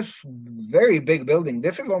 And this very big building,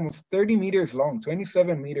 this is almost 30 meters long,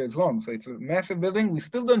 27 meters long. So it's a massive building. We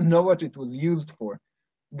still don't know what it was used for.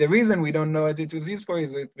 The reason we don't know what it was used for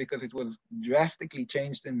is because it was drastically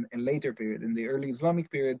changed in a later period, in the early Islamic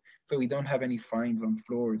period. So we don't have any finds on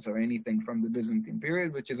floors or anything from the Byzantine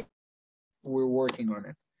period, which is, we're working on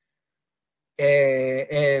it.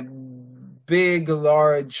 A big,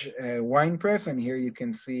 large wine press, and here you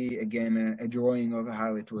can see again a drawing of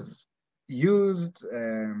how it was used.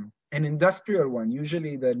 An industrial one,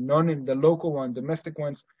 usually the local one, domestic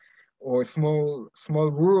ones, or small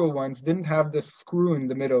rural ones didn't have the screw in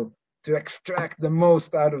the middle to extract the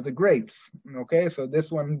most out of the grapes. Okay, so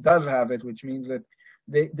this one does have it, which means that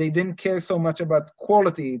they didn't care so much about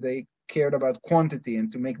quality, they cared about quantity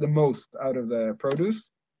and to make the most out of the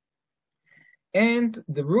produce. And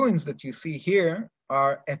the ruins that you see here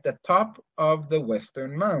are at the top of the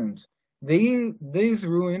Western Mound. These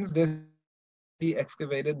ruins, this be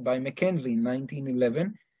excavated by Mackenzie in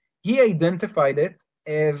 1911. He identified it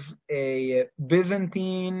as a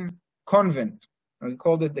Byzantine convent. We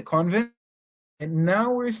called it the convent. And now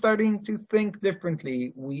we're starting to think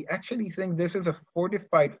differently. We actually think this is a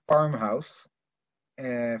fortified farmhouse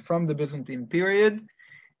from the Byzantine period.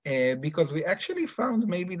 Because we actually found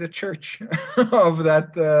maybe the church of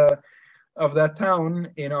that town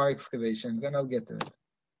in our excavations, and I'll get to it.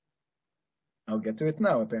 I'll get to it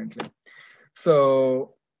now, apparently.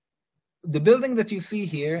 So the building that you see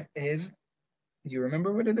here is, do you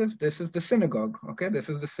remember what it is? This is the synagogue, okay? This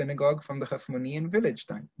is the synagogue from the Hasmonean village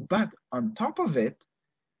time. But on top of it,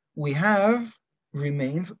 we have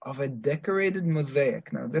remains of a decorated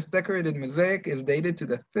mosaic. Now, this decorated mosaic is dated to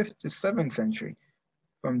the 5th to 7th century.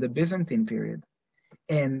 From the Byzantine period.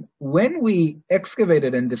 And when we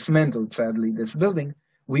excavated and dismantled, sadly, this building,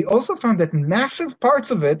 we also found that massive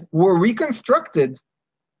parts of it were reconstructed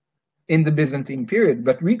in the Byzantine period,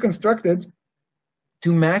 but reconstructed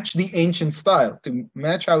to match the ancient style, to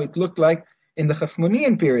match how it looked like in the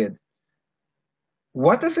Hasmonean period.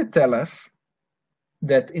 What does it tell us?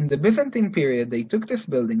 That in the Byzantine period, they took this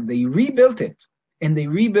building, they rebuilt it, and they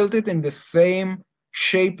rebuilt it in the same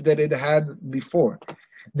shape that it had before.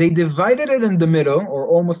 They divided it in the middle, or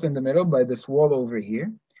almost in the middle, by this wall over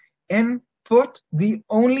here, and put the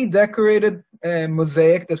only decorated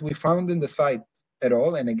mosaic that we found in the site at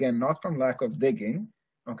all, and again, not from lack of digging,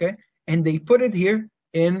 okay? And they put it here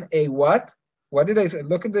in a what? What did I say?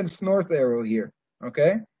 Look at this north arrow here,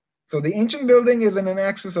 okay? So the ancient building is in an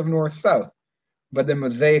axis of north-south, but the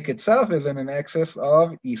mosaic itself is in an axis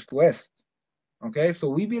of east-west, okay? So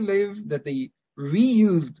we believe that they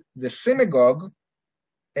reused the synagogue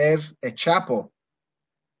as a chapel.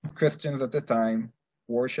 Christians at the time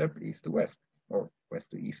worship east to west, or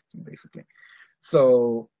west to east, basically.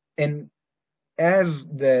 So, and as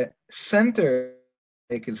the center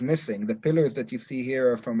is missing, the pillars that you see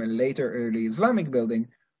here are from a later early Islamic building,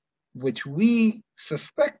 which we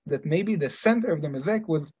suspect that maybe the center of the mosaic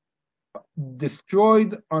was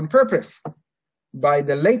destroyed on purpose by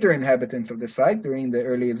the later inhabitants of the site during the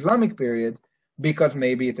early Islamic period, because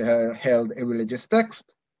maybe it held a religious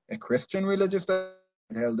text, a Christian religious text,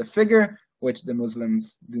 it held a figure, which the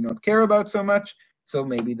Muslims do not care about so much, so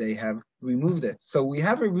maybe they have removed it. So we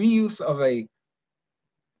have a reuse of a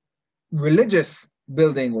religious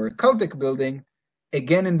building or a cultic building,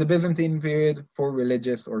 again in the Byzantine period, for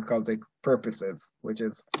religious or cultic purposes, which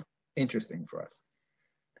is interesting for us.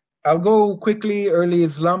 I'll go quickly. Early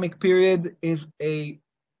Islamic period is a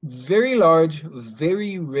very large,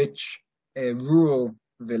 very rich rural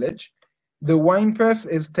village. The wine press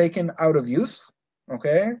is taken out of use,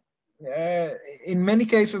 okay? in many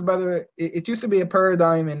cases, by the way, it used to be a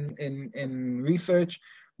paradigm in research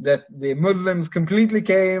that the Muslims completely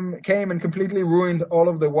came and completely ruined all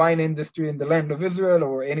of the wine industry in the land of Israel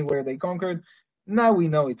or anywhere they conquered. Now we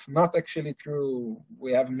know it's not actually true.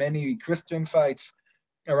 We have many Christian sites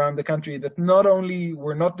around the country that not only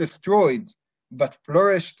were not destroyed, but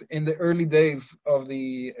flourished in the early days of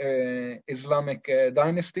the Islamic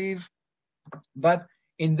dynasties. But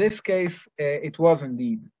in this case, it was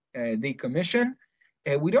indeed decommissioned.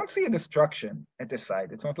 We don't see a destruction at the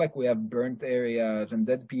site. It's not like we have burnt areas and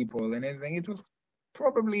dead people and everything. It was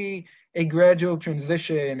probably a gradual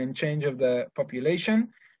transition and change of the population.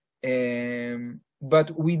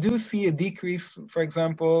 But we do see a decrease, for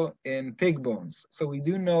example, in pig bones. So we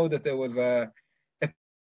do know that there was a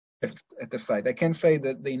shift at the site. I can say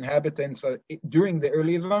that the inhabitants during the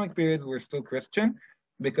early Islamic periods were still Christian,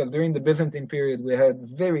 because during the Byzantine period, we had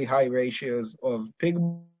very high ratios of pig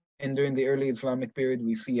bones. And during the early Islamic period,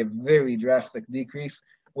 we see a very drastic decrease,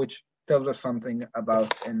 which tells us something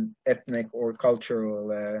about an ethnic or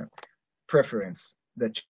cultural preference.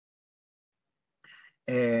 That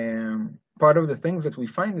part of the things that we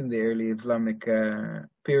find in the early Islamic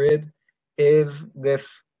period is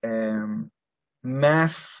this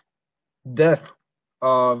mass death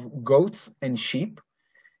of goats and sheep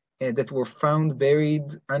that were found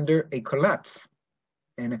buried under a collapse.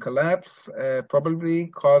 And a collapse probably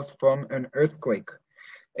caused from an earthquake.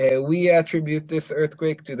 We attribute this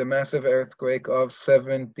earthquake to the massive earthquake of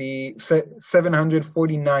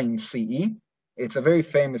 749 CE. It's a very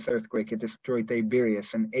famous earthquake. It destroyed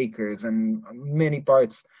Tiberias and acres and many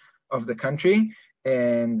parts of the country,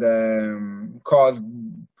 and caused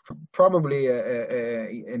probably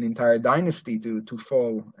an entire dynasty to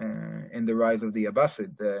fall in the rise of the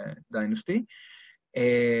Abbasid dynasty.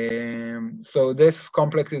 So this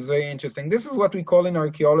complex is very interesting. This is what we call in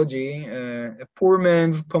archaeology a poor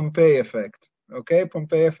man's Pompeii effect. Okay,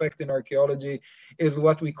 Pompeii effect in archaeology is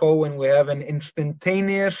what we call when we have an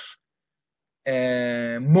instantaneous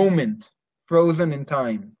moment frozen in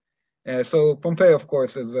time. So Pompeii, of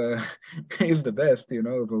course, is is the best, you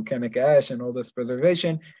know, volcanic ash and all this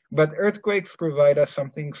preservation. But earthquakes provide us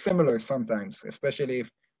something similar sometimes, especially if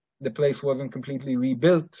the place wasn't completely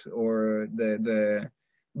rebuilt or the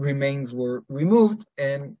remains were removed,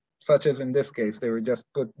 and such as in this case, they just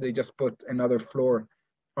put another floor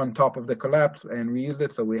on top of the collapse and reused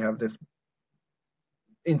it. So we have this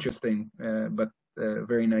interesting but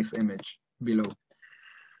very nice image below.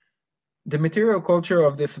 The material culture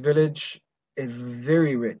of this village is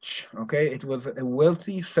very rich. Okay, it was a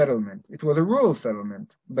wealthy settlement. It was a rural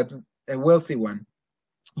settlement, but a wealthy one.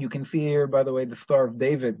 You can see here, by the way, the Star of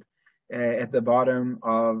David at the bottom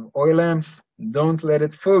of oil lamps. Don't let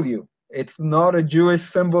it fool you. It's not a Jewish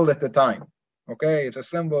symbol at the time. Okay, it's a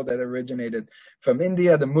symbol that originated from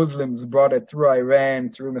India. The Muslims brought it through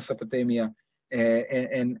Iran, through Mesopotamia,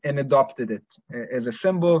 and adopted it as a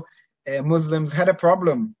symbol. Muslims had a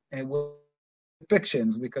problem with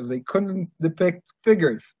depictions because they couldn't depict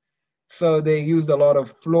figures. So they used a lot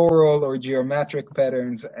of floral or geometric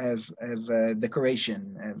patterns as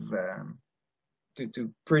decoration, as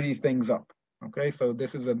to pretty things up. Okay, so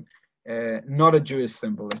this is not a Jewish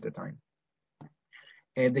symbol at the time.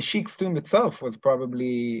 The Sheikh's tomb itself was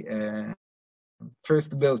probably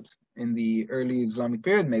first built in the early Islamic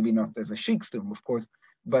period, maybe not as a Sheikh's tomb, of course,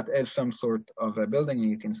 but as some sort of a building, and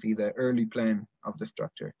you can see the early plan of the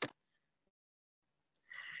structure.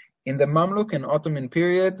 In the Mamluk and Ottoman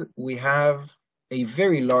period, we have a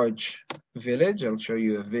very large village. I'll show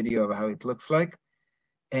you a video of how it looks like.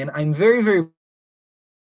 And I'm very, very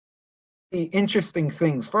interesting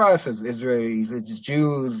things for us as Israelis, as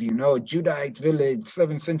Jews, you know, Judahite village,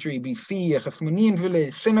 7th century BC, a Hasmonean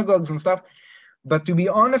village, synagogues and stuff. But to be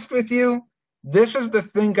honest with you, this is the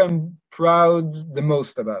thing I'm proud the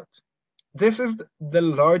most about. This is the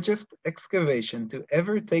largest excavation to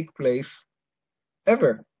ever take place,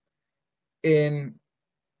 ever, in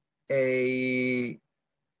a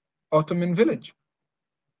Ottoman village.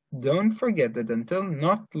 Don't forget that until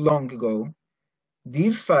not long ago,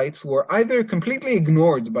 these sites were either completely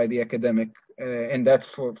ignored by the academic, and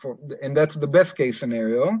that's that's the best case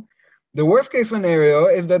scenario. The worst case scenario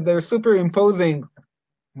is that they're superimposing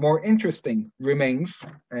more interesting remains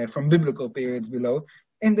from biblical periods below,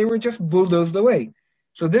 and they were just bulldozed away.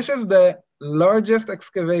 So this is the largest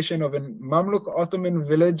excavation of a Mamluk Ottoman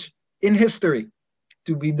village in history,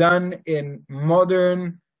 to be done in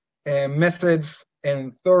modern methods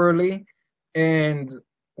and thoroughly. And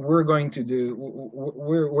we're going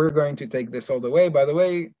to take this all the way. By the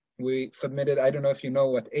way, we submitted, I don't know if you know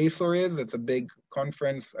what ASOR is. It's a big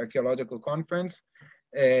conference, archaeological conference.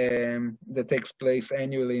 that takes place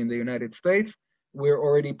annually in the United States, we're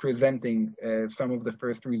already presenting some of the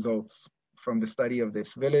first results from the study of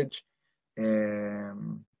this village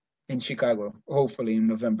in Chicago, hopefully in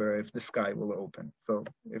November, if the sky will open. So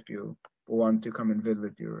if you want to come and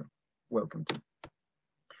visit, you're welcome to.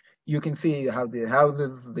 You can see how the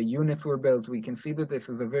houses, the units were built. We can see that this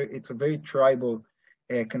is it's a very tribal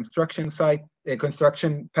construction site,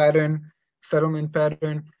 construction pattern, settlement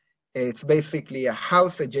pattern. It's basically a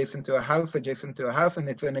house adjacent to a house adjacent to a house, and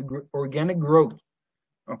it's an organic growth.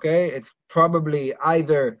 Okay, it's probably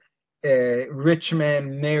either a rich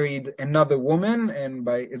man married another woman, and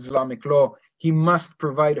by Islamic law, he must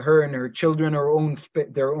provide her and her children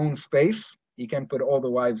their own space. He can't put all the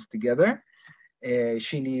wives together.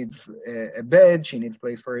 She needs a bed, she needs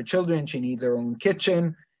place for her children, she needs her own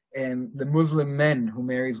kitchen, and the Muslim men who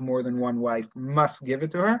marries more than one wife must give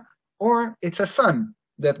it to her. Or it's a son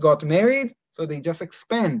that got married, so they just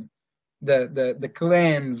expand the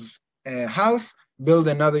clan's house, build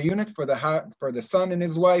another unit for the son and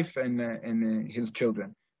his wife and his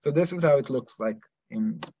children. So this is how it looks like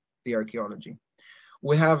in the archaeology.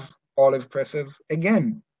 We have olive presses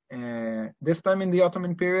again. This time in the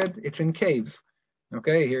Ottoman period, it's in caves.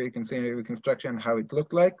 Okay, here you can see a reconstruction how it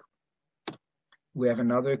looked like. We have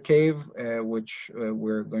another cave which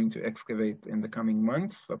we're going to excavate in the coming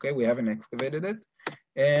months. Okay, we haven't excavated it,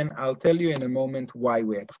 and I'll tell you in a moment why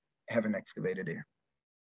we haven't excavated it.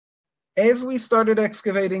 As we started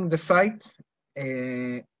excavating the site,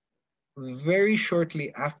 very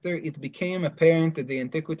shortly after, it became apparent that the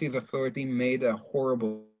Antiquities Authority made a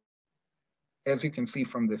horrible, as you can see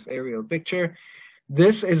from this aerial picture,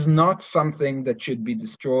 this is not something that should be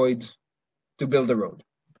destroyed to build a road.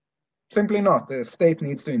 Simply not. The state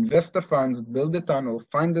needs to invest the funds, build the tunnel,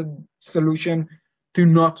 find a solution to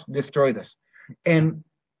not destroy this. And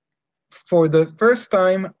for the first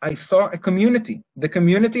time, I saw a community, the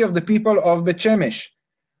community of the people of Beth Shemesh,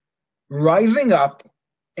 rising up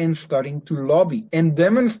and starting to lobby and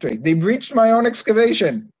demonstrate. They breached my own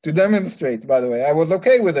excavation to demonstrate, by the way. I was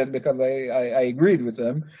okay with it because I agreed with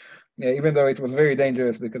them, even though it was very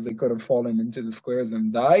dangerous because they could have fallen into the squares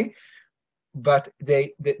and die. But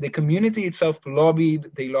the community itself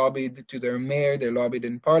lobbied. They lobbied to their mayor, they lobbied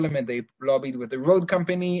in parliament, they lobbied with the road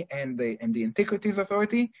company and the Antiquities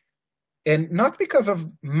Authority. And not because of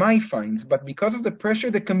my fines, but because of the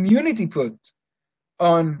pressure the community put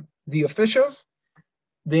on the officials.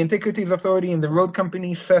 The Antiquities Authority and the road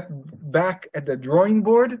company sat back at the drawing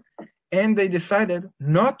board, and they decided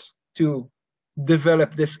not to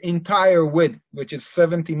develop this entire width, which is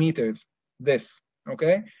 70 meters,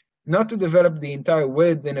 okay? Not to develop the entire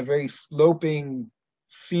width in a very sloping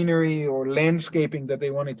scenery or landscaping that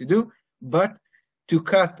they wanted to do, but to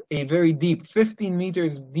cut a very deep, 15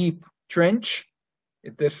 meters deep trench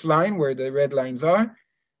at this line where the red lines are,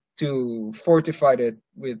 to fortify it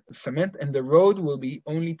with cement, and the road will be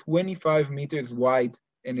only 25 meters wide,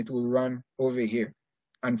 and it will run over here.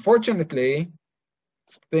 Unfortunately,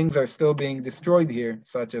 things are still being destroyed here,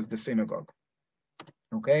 such as the synagogue.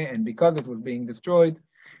 Okay, and because it was being destroyed,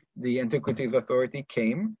 the Antiquities Authority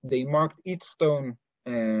came, they marked each stone,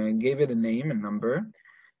 gave it a name, a number,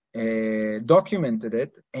 documented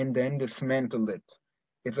it, and then dismantled it.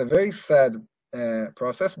 It's a very sad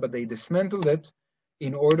process, but they dismantled it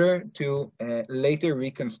in order to later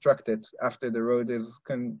reconstruct it after the road is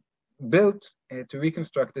built, to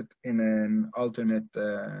reconstruct it in an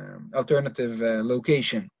alternative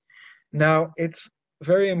location. Now, it's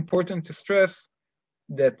very important to stress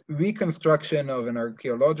that reconstruction of an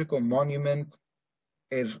archaeological monument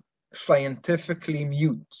is scientifically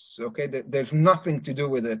mute, okay? There's nothing to do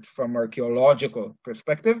with it from archaeological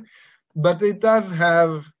perspective, but it does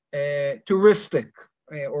have a touristic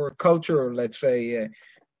or cultural, let's say,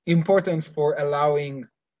 importance for allowing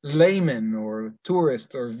laymen or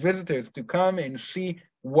tourists or visitors to come and see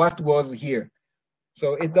what was here.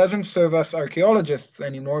 So it doesn't serve us archaeologists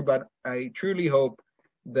anymore, but I truly hope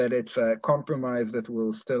that it's a compromise that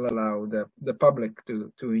will still allow the public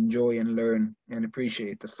to enjoy and learn and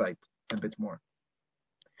appreciate the site a bit more.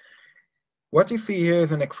 What you see here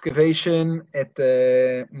is an excavation at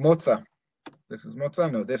Moza. This is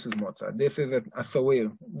Moza? No, this is Moza. This is at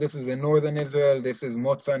Asawir. This is in northern Israel. This is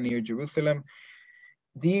Moza near Jerusalem.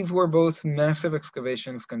 These were both massive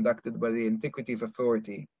excavations conducted by the Antiquities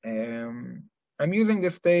Authority. I'm using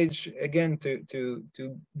this stage again to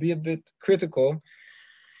be a bit critical.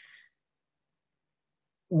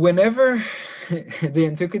 Whenever the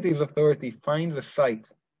Antiquities Authority finds a site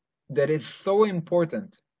that is so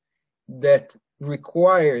important that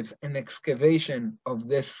requires an excavation of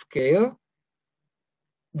this scale,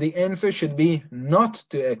 the answer should be not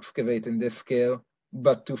to excavate in this scale,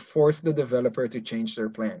 but to force the developer to change their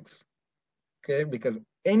plans. Okay, because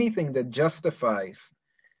anything that justifies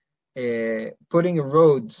putting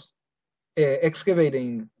roads,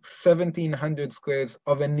 excavating 1,700 squares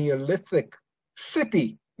of a Neolithic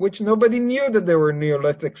city, which nobody knew that there were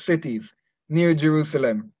Neolithic cities near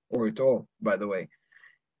Jerusalem, or at all, by the way,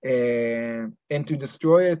 and to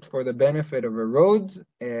destroy it for the benefit of a road.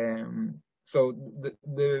 So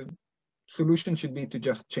the solution should be to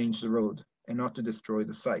just change the road and not to destroy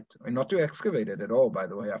the site, and not to excavate it at all, by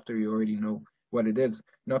the way, after you already know what it is,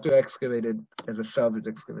 not to excavate it as a salvage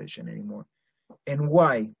excavation anymore. And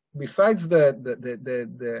why? Besides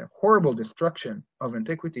the horrible destruction of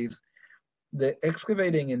antiquities, the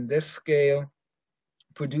excavating in this scale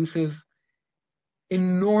produces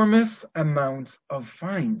enormous amounts of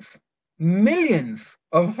fines, millions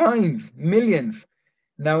of fines, millions.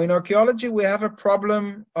 Now, in archaeology, we have a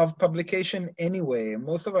problem of publication anyway.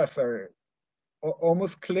 Most of us are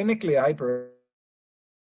almost clinically hyper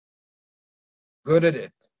good at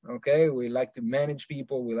it, okay? We like to manage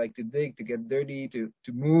people, we like to dig, to get dirty, to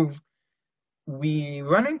move. We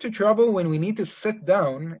run into trouble when we need to sit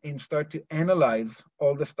down and start to analyze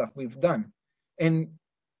all the stuff we've done. And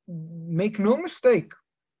make no mistake,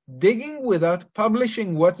 digging without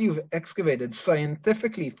publishing what you've excavated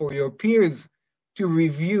scientifically for your peers to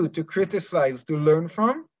review, to criticize, to learn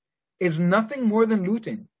from, is nothing more than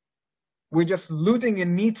looting. We're just looting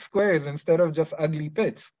in neat squares instead of just ugly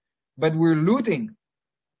pits. But we're looting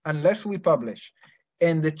unless we publish.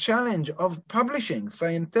 And the challenge of publishing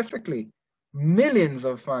scientifically millions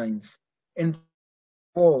of finds and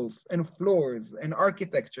walls and floors and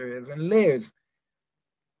architectures and layers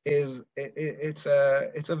it's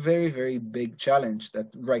a very, very big challenge that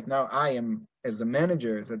right now I am, as a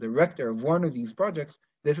manager, as a director of one of these projects,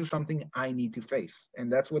 this is something I need to face.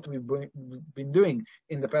 And that's what we've been doing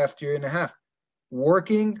in the past year and a half,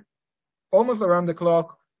 working almost around the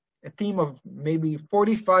clock, a team of maybe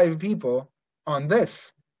 45 people on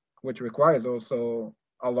this, which requires also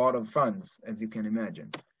a lot of funds, as you can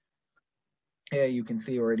imagine. Here you can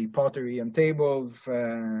see already pottery and tables.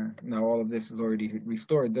 Now all of this is already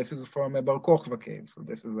restored. This is from a Bar Kokhba cave. So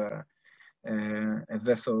this is a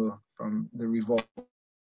vessel from the revolt.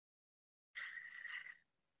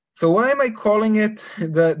 So why am I calling it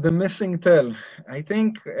the missing Tel? I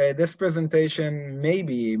think this presentation,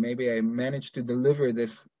 maybe I managed to deliver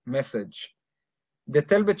this message. The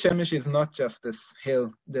Tel Beth Shemesh is not just this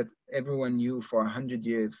hill that everyone knew for 100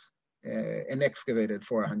 years and excavated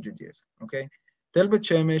for 100 years, okay? Tel Beth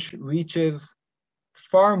Shemesh reaches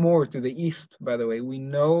far more to the east, by the way. We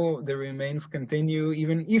know the remains continue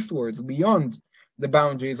even eastwards, beyond the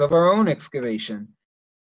boundaries of our own excavation,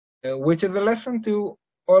 which is a lesson to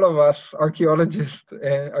all of us archaeologists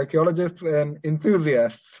and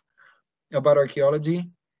enthusiasts about archaeology.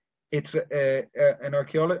 It's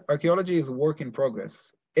archaeology is a work in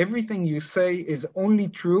progress. Everything you say is only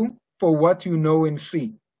true for what you know and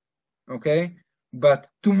see, okay? But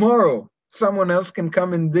tomorrow, someone else can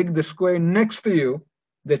come and dig the square next to you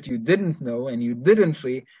that you didn't know and you didn't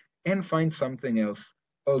see and find something else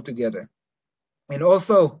altogether. And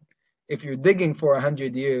also, if you're digging for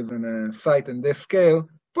 100 years in a site in this scale,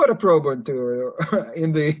 put a probe or two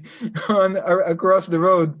across the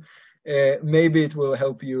road. Maybe it will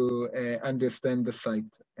help you understand the site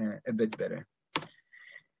a bit better.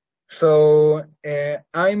 So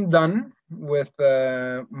I'm done with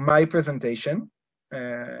my presentation.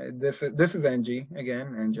 This is Angie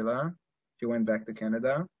again, Angela. She went back to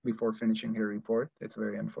Canada before finishing her report. It's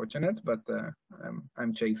very unfortunate, but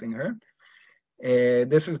I'm chasing her.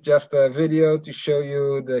 This is just a video to show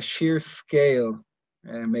you the sheer scale.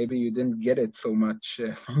 Maybe you didn't get it so much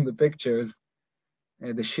from the pictures.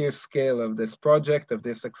 The sheer scale of this project, of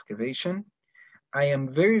this excavation. I am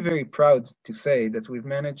very, very proud to say that we've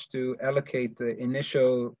managed to allocate the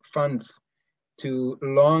initial funds to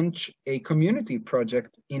launch a community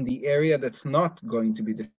project in the area that's not going to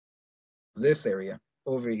be this area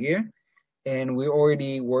over here. And we're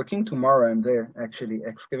already working. Tomorrow I'm there actually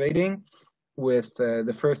excavating with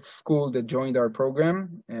the first school that joined our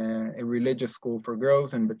program, a religious school for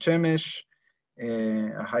girls in Beth Shemesh,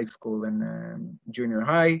 a high school and junior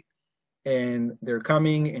high. And they're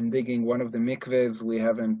coming and digging one of the mikvehs.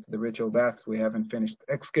 The ritual baths, we haven't finished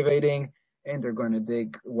excavating. And they're going to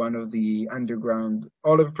dig one of the underground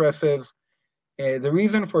olive presses. The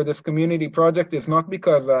reason for this community project is not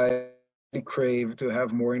because I crave to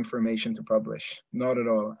have more information to publish. Not at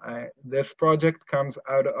all. This project comes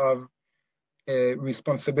out of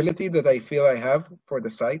responsibility that I feel I have for the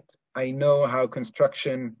site. I know how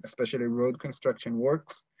construction, especially road construction,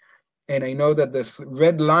 works. And I know that this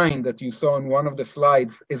red line that you saw in one of the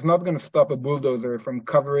slides is not going to stop a bulldozer from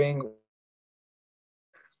covering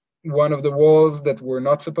one of the walls that were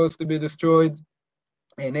not supposed to be destroyed.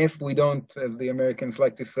 And if we don't, as the Americans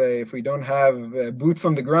like to say, if we don't have boots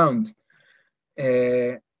on the ground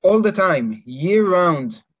all the time, year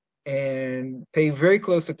round, and pay very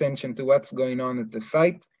close attention to what's going on at the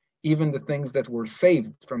site, even the things that were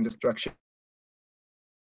saved from destruction.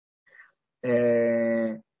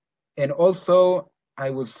 And also, I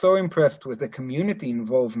was so impressed with the community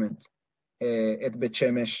involvement at Beth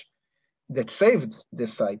Shemesh that saved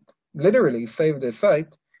this site, literally saved the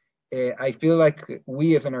site. I feel like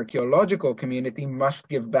we as an archaeological community must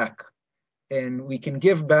give back. And we can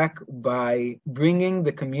give back by bringing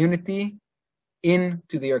the community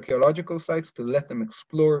into the archaeological sites to let them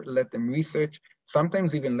explore, let them research,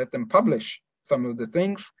 sometimes even let them publish some of the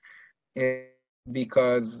things,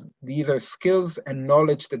 because these are skills and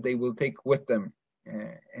knowledge that they will take with them.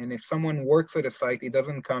 And if someone works at a site, he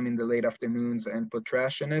doesn't come in the late afternoons and put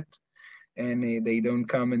trash in it, and they don't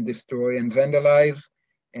come and destroy and vandalize.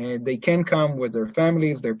 And they can come with their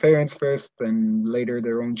families, their parents first, and later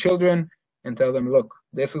their own children, and tell them, look,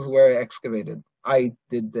 this is where I excavated. I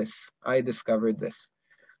did this. I discovered this.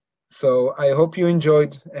 So I hope you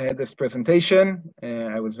enjoyed this presentation.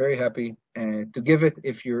 I was very happy to give it.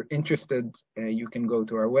 If you're interested, you can go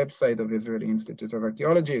to our website of Israeli Institute of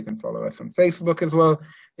Archaeology. You can follow us on Facebook as well.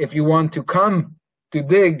 If you want to come to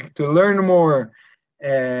dig, to learn more,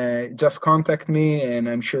 just contact me, and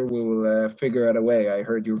I'm sure we will figure out a way. I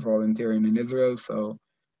heard you're volunteering in Israel, so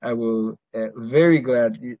I will very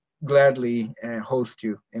gladly host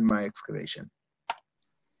you in my excavation.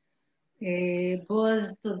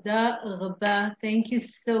 Boaz, toda rabba. Thank you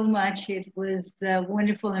so much. It was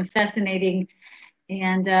wonderful and fascinating.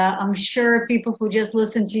 And I'm sure people who just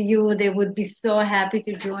listened to you, they would be so happy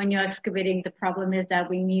to join you excavating. The problem is that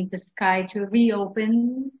we need the sky to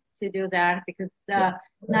reopen to do that, because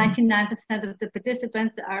 99% of the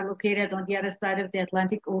participants are located on the other side of the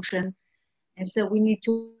Atlantic Ocean. And so we need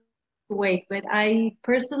to wait. But I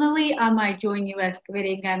personally, I might join you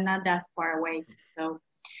excavating. I'm not that far away. So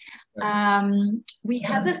we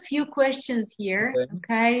have a few questions here.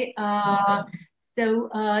 Okay. So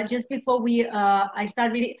just before I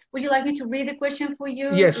start reading, would you like me to read the question for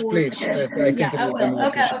you? Yes, please. I will.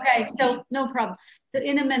 Okay. So no problem. So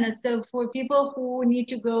in a minute. So for people who need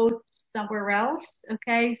to go somewhere else,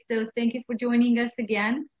 okay. So thank you for joining us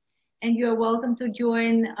again, and you are welcome to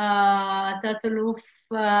join Tat-Aluf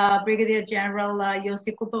Brigadier General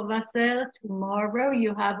Yossi Cooper-Vassell tomorrow.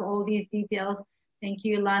 You have all these details. Thank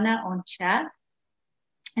you, Ilana, on chat,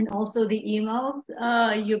 and also the emails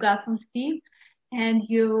you got from Steve. And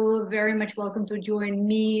you're very much welcome to join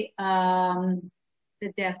me the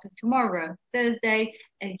day after tomorrow, Thursday,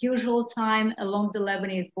 at usual time along the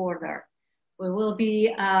Lebanese border. We will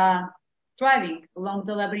be driving along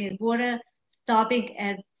the Lebanese border, stopping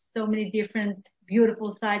at so many different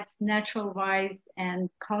beautiful sites, natural-wise and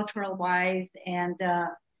cultural-wise, and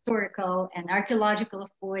historical and archaeological,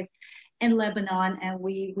 of course, in Lebanon, and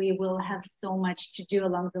we will have so much to do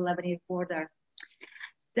along the Lebanese border.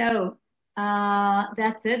 So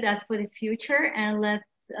that's it. That's for the future, and let's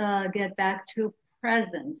get back to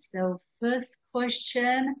present. So first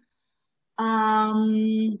question.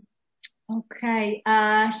 Okay,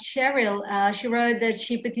 Cheryl, she wrote that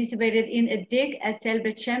she participated in a dig at Tel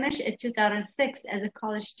Beth Shemesh in 2006 as a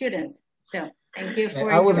college student. So thank you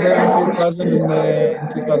for. I was there in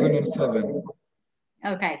 2007.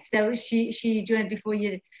 Okay, so she joined before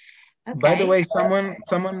you. Okay. By the way, someone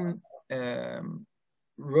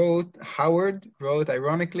Howard wrote,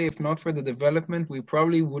 ironically, if not for the development, we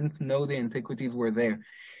probably wouldn't know the antiquities were there.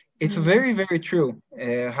 It's very, very true.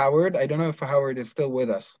 Howard, I don't know if Howard is still with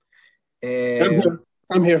us.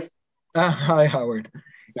 I'm here. Hi, Howard.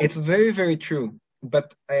 It's very, very true.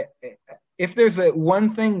 But if there's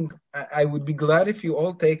one thing I would be glad if you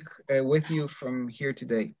all take with you from here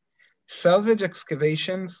today, salvage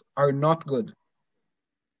excavations are not good.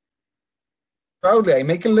 Proudly, I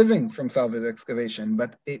make a living from salvage excavation,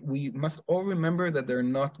 but we must all remember that they're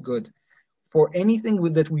not good. For anything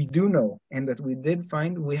that we do know and that we did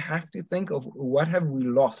find, we have to think of what have we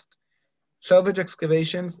lost. Salvage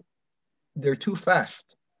excavations, they're too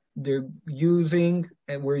fast. We're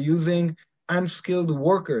using unskilled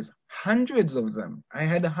workers, hundreds of them. I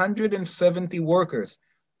had 170 workers.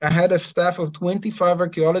 I had a staff of 25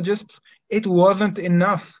 archaeologists. It wasn't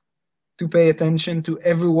enough to pay attention to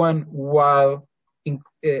everyone while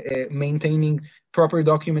maintaining proper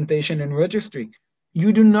documentation and registry.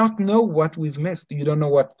 You do not know what we've missed. You don't know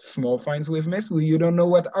what small finds we've missed. You don't know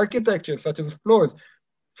what architecture, such as floors.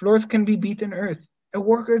 Floors can be beaten earth. A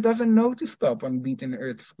worker doesn't know to stop on beaten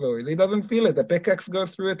earth floors. He doesn't feel it. The pickaxe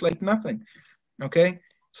goes through it like nothing. Okay?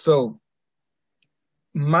 So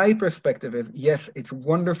my perspective is, yes, it's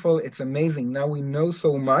wonderful. It's amazing. Now we know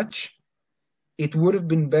so much. It would have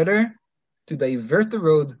been better to divert the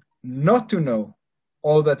road, not to know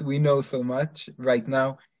all that we know so much right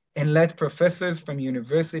now, and let professors from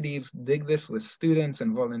universities dig this with students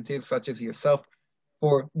and volunteers such as yourself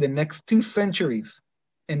for the next 2 centuries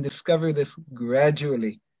and discover this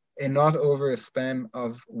gradually and not over a span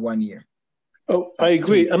of 1 year. Oh, I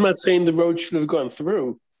agree. I'm not saying the road should have gone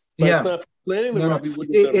through. But Yeah. if not for planning the road, we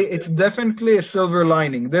wouldn't have It's definitely a silver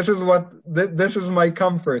lining. This is my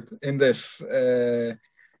comfort in this.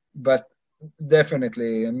 But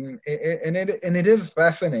definitely, and it is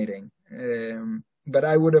fascinating. But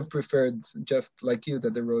I would have preferred, just like you,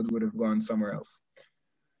 that the road would have gone somewhere else.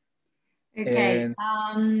 Okay.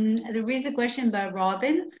 There is a question by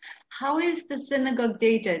Robin. How is the synagogue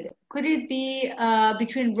dated? Could it be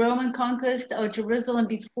between Roman conquest or Jerusalem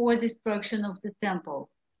before destruction of the temple?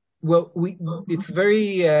 Well, it's very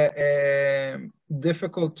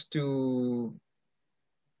difficult to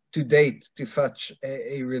date to such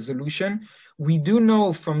a resolution. We do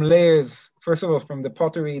know from layers, first of all, from the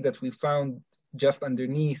pottery that we found just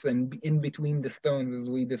underneath and in between the stones as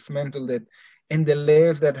we dismantled it, and the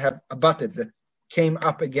layers that have abutted, that came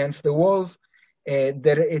up against the walls,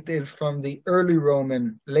 that it is from the early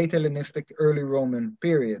Roman, late Hellenistic, early Roman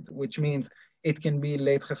period, which means it can be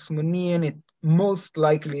late Hasmonean. It most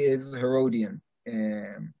likely is Herodian.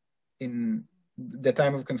 In the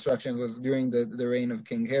time of construction was during the reign of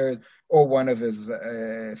King Herod or one of his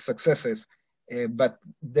successors, but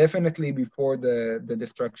definitely before the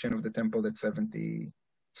destruction of the temple at 70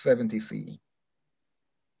 CE.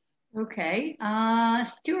 Okay.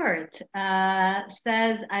 Stuart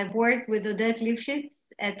says, I've worked with Odette Lifshitz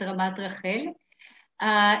at Ramat Rachel.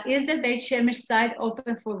 Is the Beit Shemesh site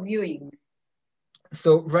open for viewing?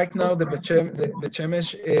 So right now the Beit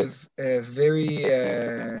Shemesh is very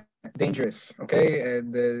dangerous. Okay,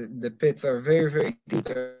 the pits are very, very deep.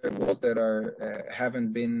 There are walls that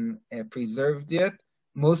haven't been preserved yet.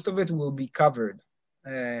 Most of it will be covered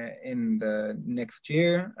in the next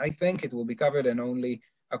year. I think it will be covered, and only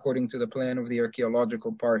according to the plan of the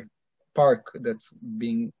archaeological park that's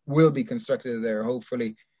will be constructed there.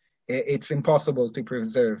 Hopefully, it's impossible to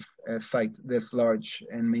preserve a site this large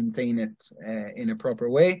and maintain it in a proper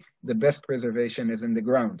way. The best preservation is in the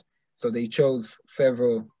ground. So they chose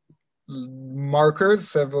several markers,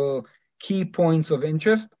 several key points of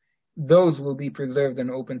interest. Those will be preserved and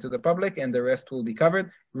open to the public, and the rest will be covered.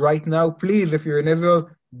 Right now, please, if you're in Israel,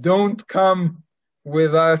 don't come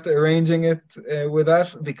without arranging it with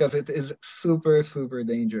us, because it is super, super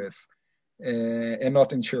dangerous and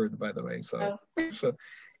not insured, by the way.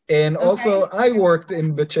 And also, I worked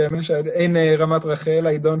in Beit Shemesh, in Ramat Rachel.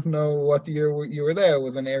 I don't know what year you were there. I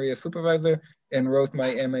was an area supervisor and wrote my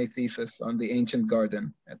MA thesis on the ancient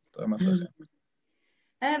garden at Ramat Rachel.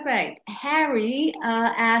 All right. Harry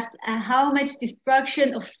asked how much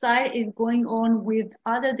destruction of site is going on with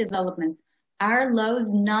other developments. Are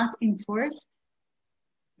laws not enforced?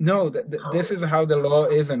 No, this is how the law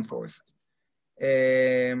is enforced.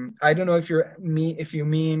 I don't know if you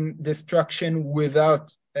mean destruction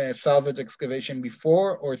without salvage excavation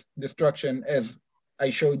before, or destruction as I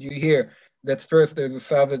showed you here, that first there's a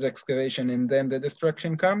salvage excavation and then the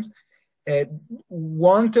destruction comes.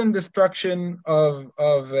 Wanton destruction of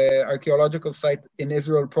archaeological site in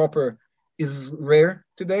Israel proper is rare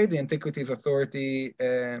today. The Antiquities Authority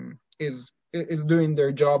is doing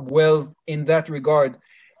their job well in that regard,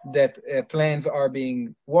 that plans are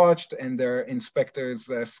being watched and there are inspectors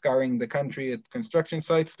scouring the country at construction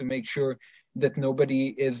sites to make sure that nobody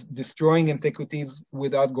is destroying antiquities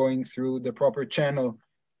without going through the proper channel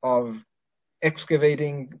of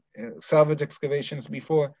excavating, salvage excavations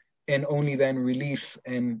before, and only then release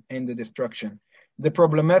and the destruction. The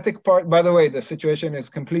problematic part, by the way, the situation is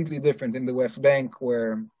completely different in the West Bank,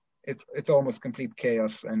 where it's almost complete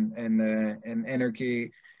chaos and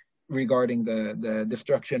anarchy regarding the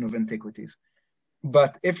destruction of antiquities.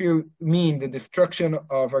 But if you mean the destruction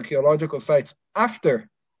of archaeological sites after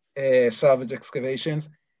salvage excavations,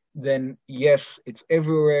 then yes, it's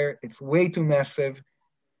everywhere. It's way too massive.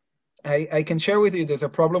 I can share with you there's a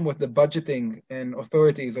problem with the budgeting and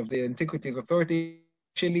authorities of the Antiquities Authority.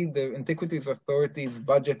 Actually, the Antiquities Authority's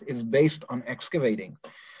budget is based on excavating.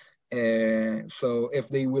 So if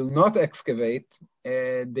they will not excavate,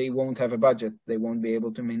 they won't have a budget. They won't be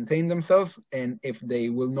able to maintain themselves. And if they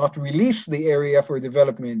will not release the area for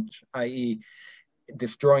development, i.e.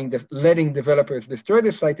 letting developers destroy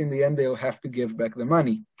the site, in the end, they'll have to give back the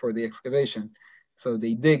money for the excavation. So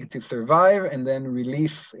they dig to survive and then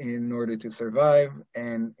release in order to survive.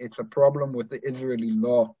 And it's a problem with the Israeli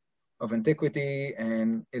law of antiquity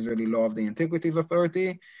and Israeli law of the Antiquities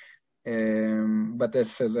Authority. But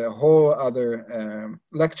this is a whole other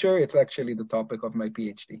lecture. It's actually the topic of my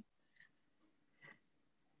PhD.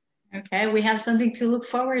 Okay, we have something to look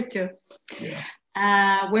forward to. Yeah.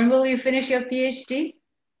 When will you finish your PhD?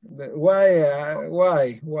 Why?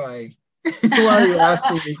 Why are you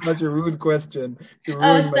asking me such a rude question?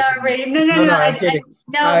 Oh, sorry. No, I'm kidding.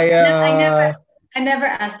 I never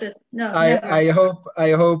asked it. No, never.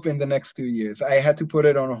 I hope in the next 2 years. I had to put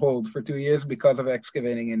it on hold for 2 years because of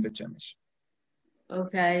excavating in Beth Shemesh.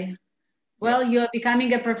 Okay. Well, you're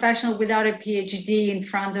becoming a professional without a PhD in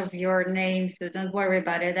front of your name, so don't worry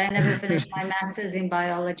about it. I never finished my master's in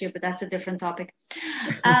biology, but that's a different topic.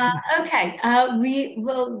 Okay.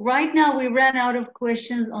 Right now we ran out of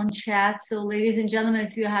questions on chat. So ladies and gentlemen,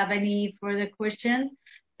 if you have any further questions,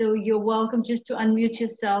 so you're welcome just to unmute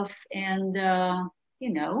yourself and,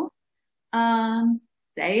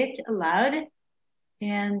 say it aloud.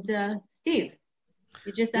 And Steve,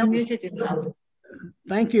 you just unmuted yourself.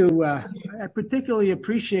 Thank you. I particularly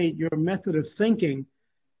appreciate your method of thinking.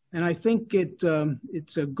 And I think it's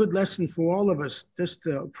a good lesson for all of us just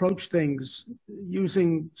to approach things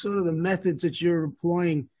using sort of the methods that you're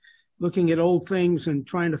employing, looking at old things and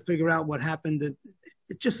trying to figure out what happened.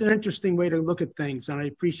 It's just an interesting way to look at things. And I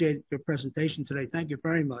appreciate your presentation today. Thank you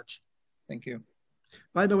very much. Thank you.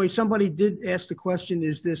 By the way, somebody did ask the question,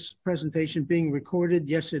 is this presentation being recorded?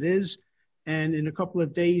 Yes, it is. And in a couple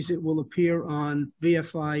of days, it will appear on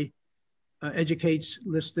VFI Educates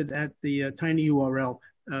listed at the tiny URL.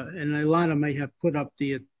 And Ilana may have put up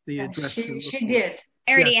the address. She did.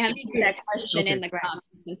 I already answered that question in the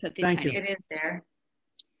comments. Thank you. It is there.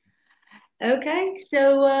 Okay,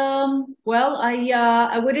 so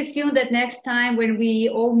I would assume that next time when we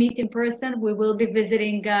all meet in person, we will be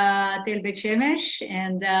visiting Tel Beth Shemesh,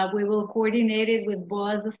 and we will coordinate it with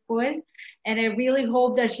Boaz, of course. And I really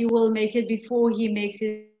hope that you will make it before he makes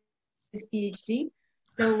his PhD.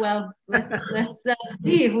 So let's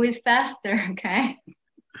see who is faster. Okay.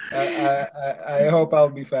 I hope I'll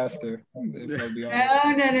be faster. If I'll be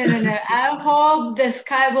honest. No. I hope the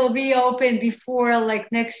sky will be open before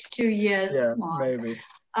like next 2 years. Yeah, maybe.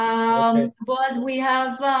 Okay. But we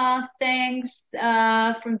have thanks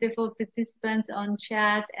from different participants on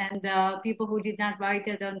chat and people who did not write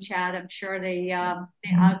it on chat. I'm sure they are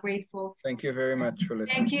grateful. Thank you very much for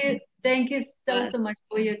listening. Thank you so much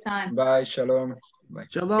for your time. Bye. Shalom. Bye.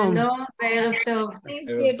 Shalom. Shalom. Ve'erev tov. Thank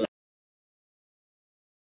you.